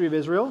know the history of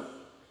Israel,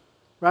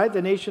 right?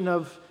 The nation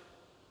of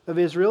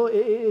Israel.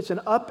 It's an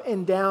up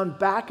and down,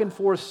 back and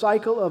forth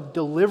cycle of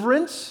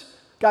deliverance.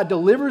 God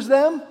delivers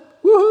them.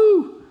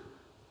 Woohoo!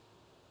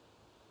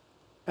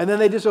 And then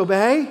they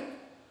disobey,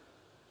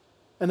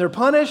 and they're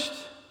punished.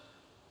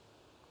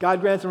 God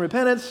grants them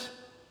repentance,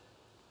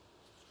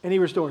 and He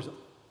restores them.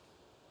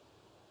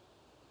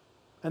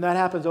 And that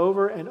happens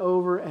over and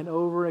over and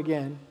over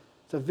again.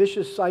 It's a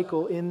vicious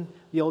cycle in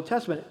the Old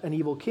Testament. An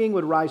evil king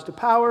would rise to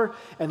power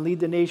and lead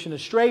the nation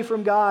astray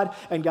from God,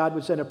 and God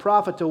would send a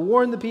prophet to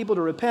warn the people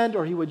to repent,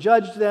 or He would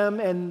judge them,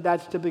 and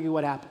that's typically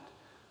what happened.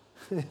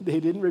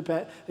 They didn't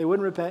repent, they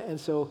wouldn't repent, and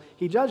so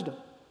He judged them.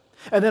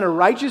 And then a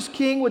righteous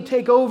king would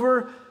take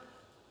over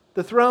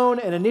the throne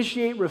and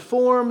initiate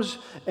reforms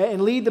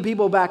and lead the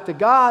people back to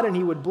God, and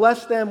He would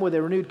bless them with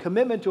a renewed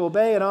commitment to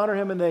obey and honor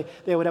Him, and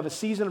they would have a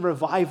season of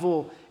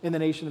revival in the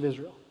nation of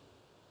Israel.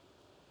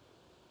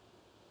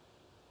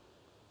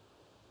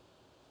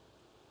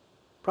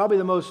 Probably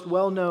the most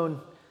well-known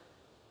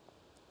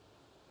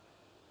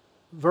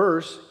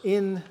verse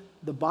in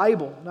the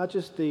Bible, not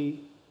just the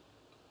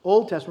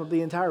Old Testament, but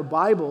the entire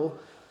Bible,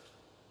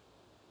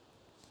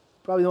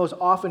 probably the most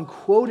often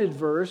quoted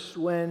verse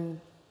when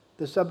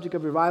the subject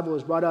of revival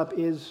is brought up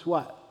is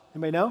what?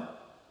 Anybody know?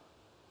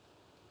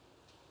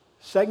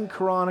 2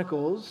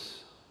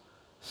 Chronicles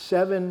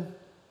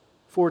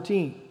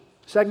 7:14.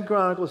 2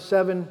 Chronicles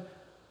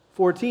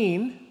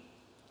 7:14.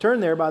 Turn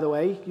there, by the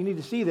way. You need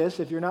to see this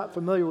if you're not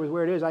familiar with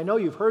where it is. I know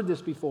you've heard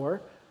this before.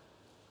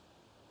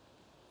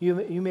 You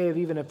may have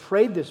even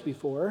prayed this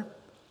before.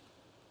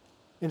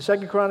 In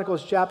 2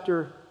 Chronicles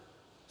chapter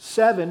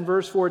 7,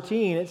 verse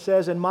 14, it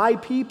says, "And my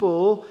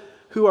people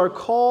who are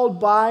called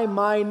by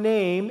my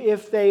name,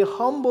 if they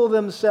humble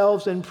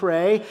themselves and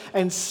pray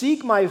and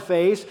seek my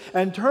face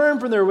and turn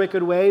from their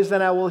wicked ways,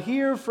 then I will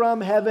hear from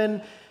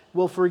heaven,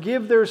 will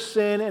forgive their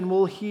sin, and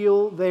will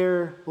heal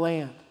their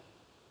land."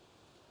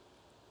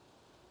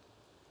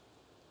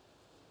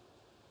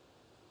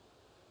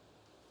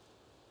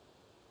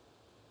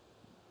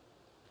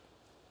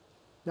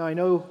 Now, I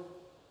know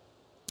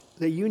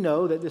that you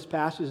know that this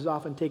passage is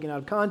often taken out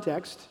of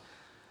context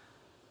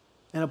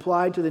and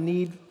applied to the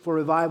need for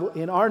revival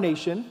in our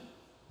nation,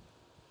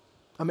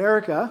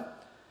 America,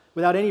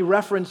 without any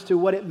reference to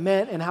what it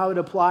meant and how it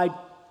applied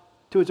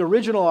to its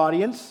original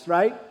audience,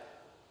 right?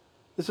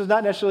 This is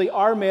not necessarily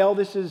our mail,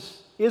 this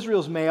is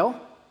Israel's mail.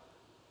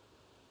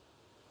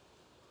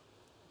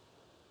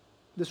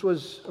 This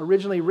was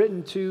originally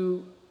written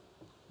to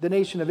the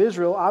nation of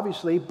Israel,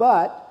 obviously,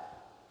 but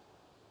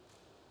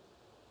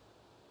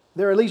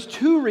there are at least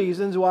 2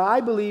 reasons why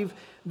I believe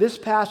this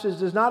passage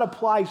does not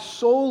apply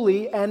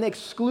solely and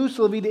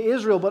exclusively to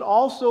Israel, but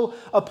also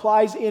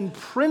applies in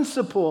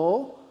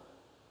principle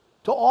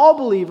to all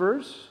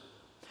believers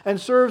and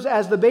serves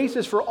as the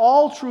basis for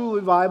all true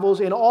revivals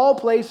in all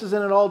places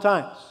and at all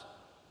times.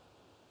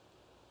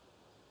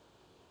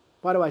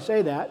 Why do I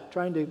say that?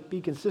 Trying to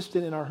be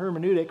consistent in our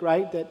hermeneutic,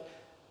 right?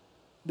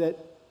 That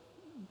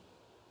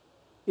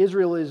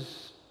Israel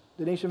is,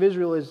 the nation of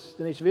Israel is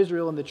the nation of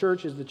Israel, and the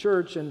church is the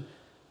church, and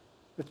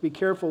we have to be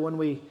careful when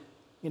we,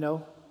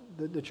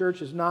 The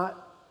church is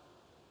not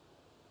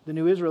the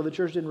new Israel. The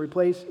church didn't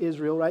replace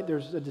Israel, right?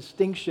 There's a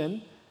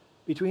distinction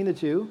between the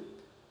two.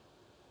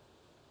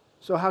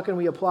 So how can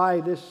we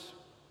apply this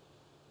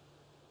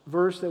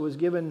verse that was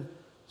given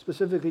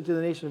specifically to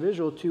the nation of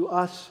Israel to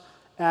us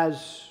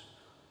as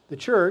the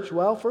church?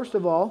 Well, first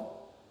of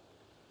all,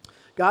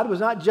 God was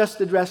not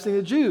just addressing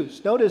the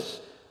Jews.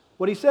 Notice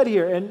what he said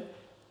here. And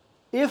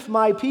if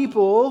my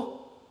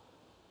people,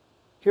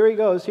 here he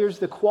goes, here's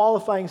the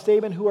qualifying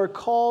statement, who are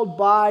called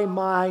by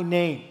my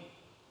name.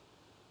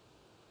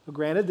 Well,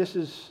 granted, this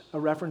is a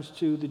reference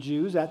to the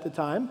Jews at the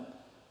time.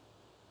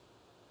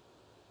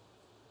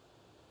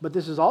 But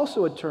this is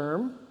also a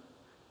term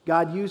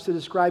God used to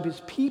describe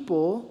his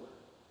people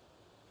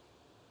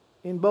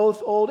in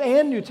both Old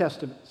and New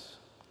Testaments.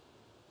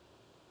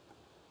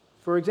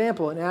 For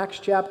example, in Acts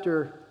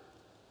chapter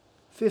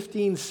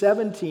 15,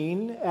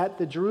 17, at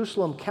the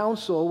Jerusalem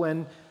Council,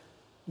 when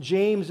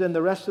James and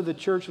the rest of the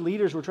church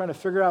leaders were trying to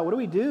figure out, what do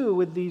we do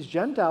with these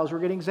Gentiles who are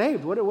getting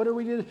saved? What do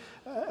we do?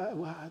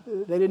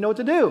 They didn't know what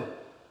to do.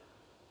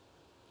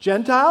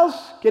 Gentiles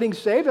getting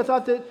saved? I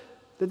thought that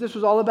this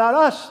was all about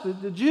us,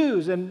 the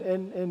Jews,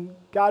 and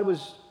God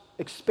was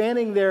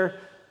expanding their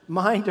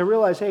mind to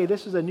realize, hey,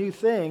 this is a new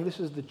thing.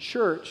 This is the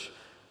church.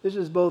 This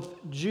is both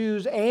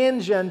Jews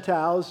and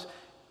Gentiles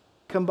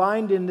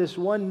combined in this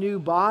one new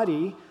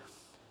body.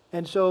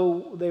 And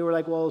so they were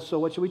like, well, so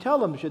what should we tell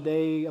them? Should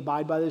they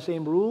abide by the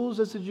same rules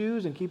as the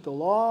Jews and keep the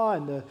law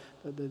and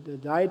the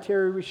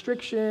dietary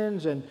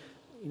restrictions and,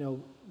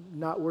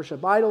 not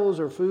worship idols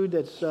or food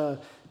that's,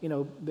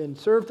 been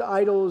served to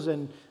idols,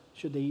 and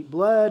should they eat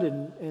blood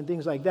and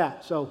things like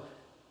that? So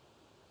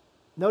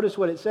notice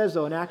what it says,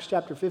 though, in Acts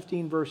chapter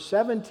 15, verse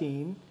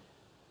 17.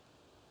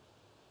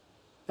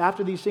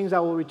 After these things I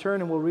will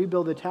return and will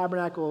rebuild the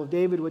tabernacle of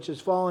David, which has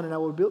fallen, and I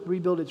will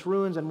rebuild its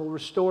ruins and will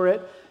restore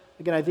it.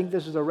 Again, I think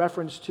this is a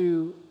reference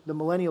to the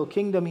millennial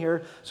kingdom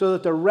here, so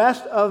that the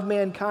rest of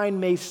mankind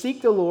may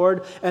seek the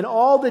Lord, and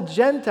all the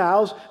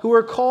Gentiles who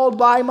are called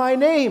by my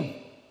name,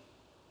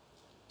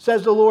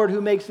 says the Lord who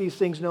makes these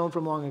things known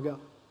from long ago.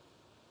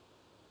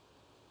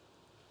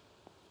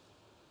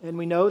 And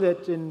we know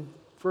that in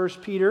 1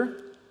 Peter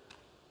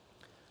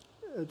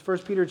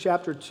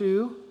chapter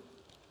 2,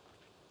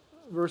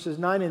 verses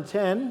 9 and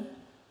 10,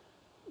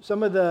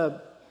 some of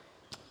the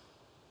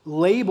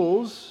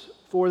labels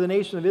for the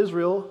nation of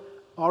Israel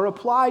are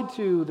applied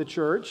to the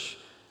church.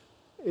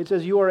 It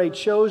says, you are a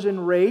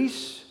chosen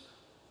race,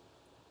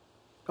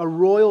 a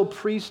royal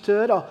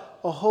priesthood, a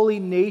holy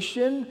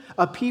nation,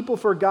 a people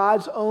for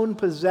God's own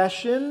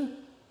possession.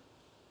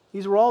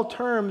 These were all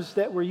terms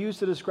that were used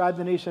to describe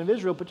the nation of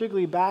Israel,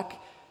 particularly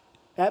back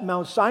at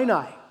Mount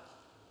Sinai.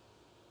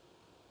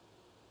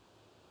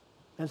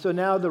 And so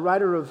now the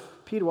writer of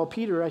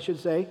Peter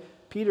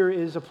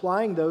is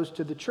applying those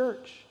to the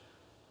church,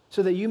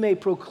 so that you may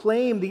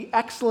proclaim the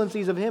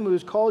excellencies of him who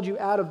has called you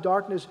out of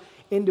darkness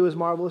into his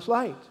marvelous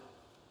light.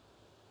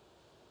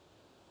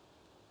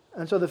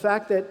 And so the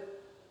fact that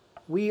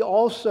we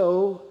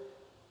also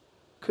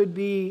could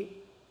be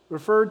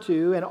referred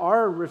to and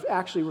are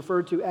actually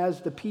referred to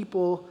as the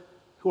people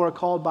who are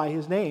called by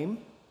his name,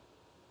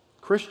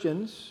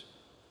 Christians,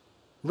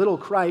 little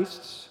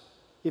Christs,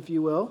 if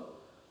you will.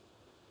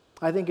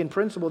 I think in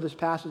principle this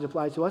passage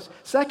applies to us.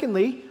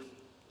 Secondly,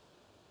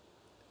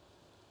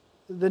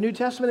 the New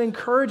Testament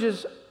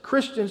encourages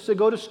Christians to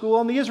go to school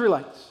on the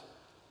Israelites.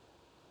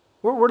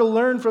 We're to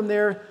learn from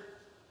their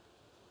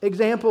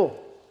example.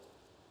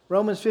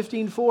 Romans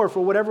 15:4,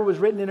 for whatever was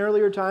written in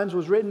earlier times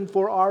was written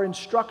for our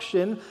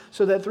instruction,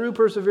 so that through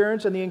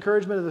perseverance and the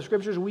encouragement of the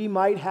Scriptures we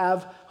might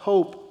have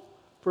hope.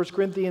 1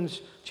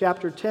 Corinthians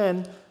chapter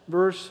 10,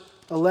 verse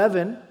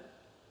 11.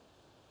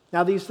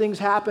 Now these things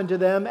happened to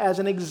them as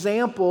an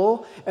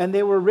example, and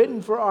they were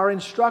written for our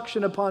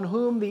instruction, upon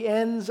whom the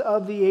ends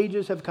of the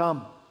ages have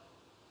come.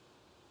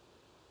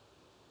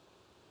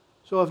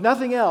 So if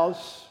nothing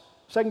else,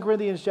 2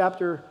 Corinthians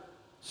chapter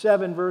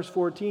 7, verse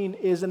 14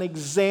 is an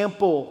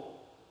example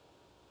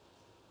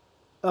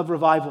of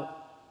revival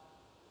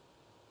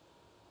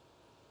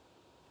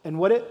and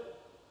what it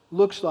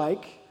looks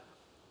like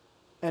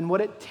and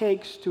what it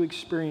takes to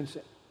experience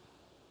it.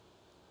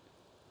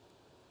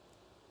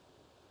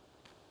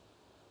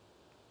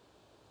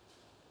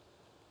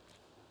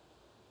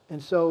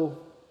 And so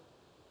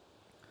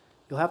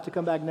you'll have to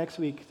come back next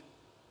week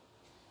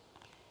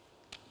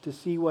to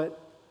see what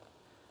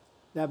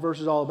that verse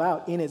is all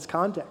about in its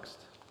context.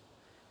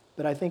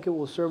 But I think it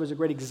will serve as a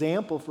great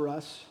example for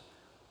us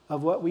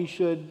of what we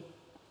should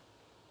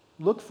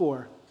look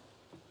for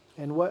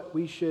and what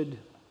we should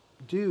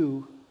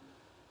do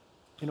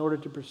in order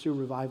to pursue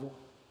revival.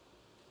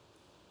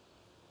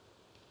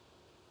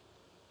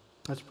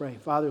 Let's pray.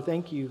 Father,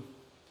 thank you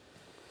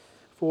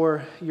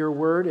for your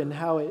word and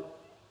how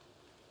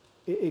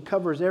it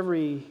covers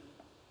every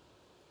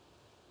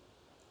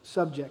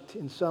subject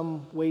in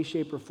some way,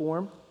 shape, or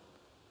form.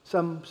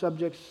 Some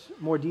subjects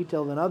more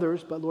detailed than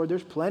others, but Lord,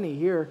 there's plenty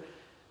here.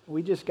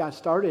 We just got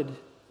started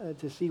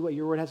to see what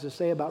your word has to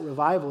say about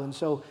revival. And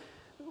so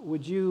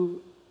would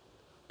you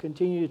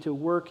continue to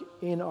work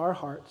in our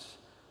hearts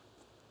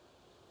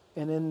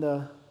and in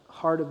the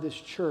heart of this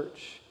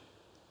church,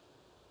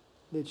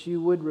 that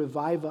you would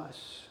revive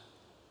us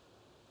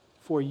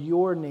for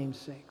your name's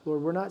sake.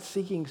 Lord, we're not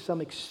seeking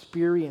some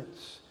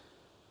experience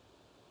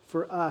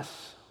for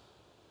us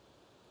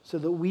so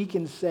that we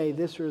can say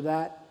this or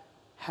that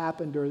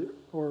happened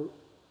or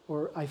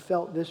I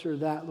felt this or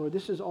that. Lord,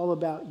 this is all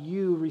about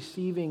you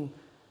receiving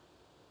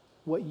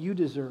what you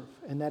deserve,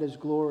 and that is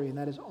glory and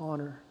that is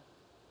honor.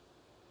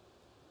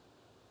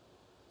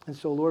 And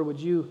so, Lord, would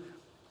you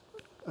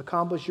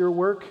accomplish your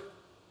work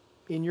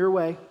in your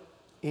way,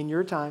 in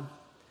your time.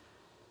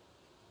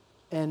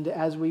 And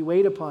as we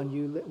wait upon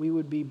you, that we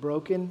would be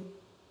broken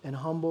and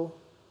humble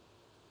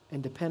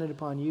and dependent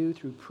upon you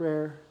through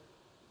prayer,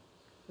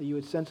 that you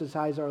would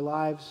sensitize our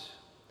lives,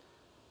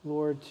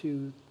 Lord,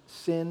 to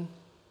sin.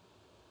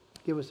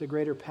 Give us a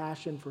greater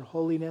passion for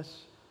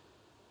holiness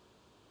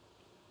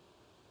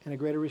and a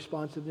greater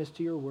responsiveness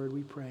to your word,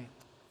 we pray.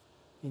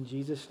 In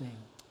Jesus' name,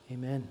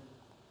 amen.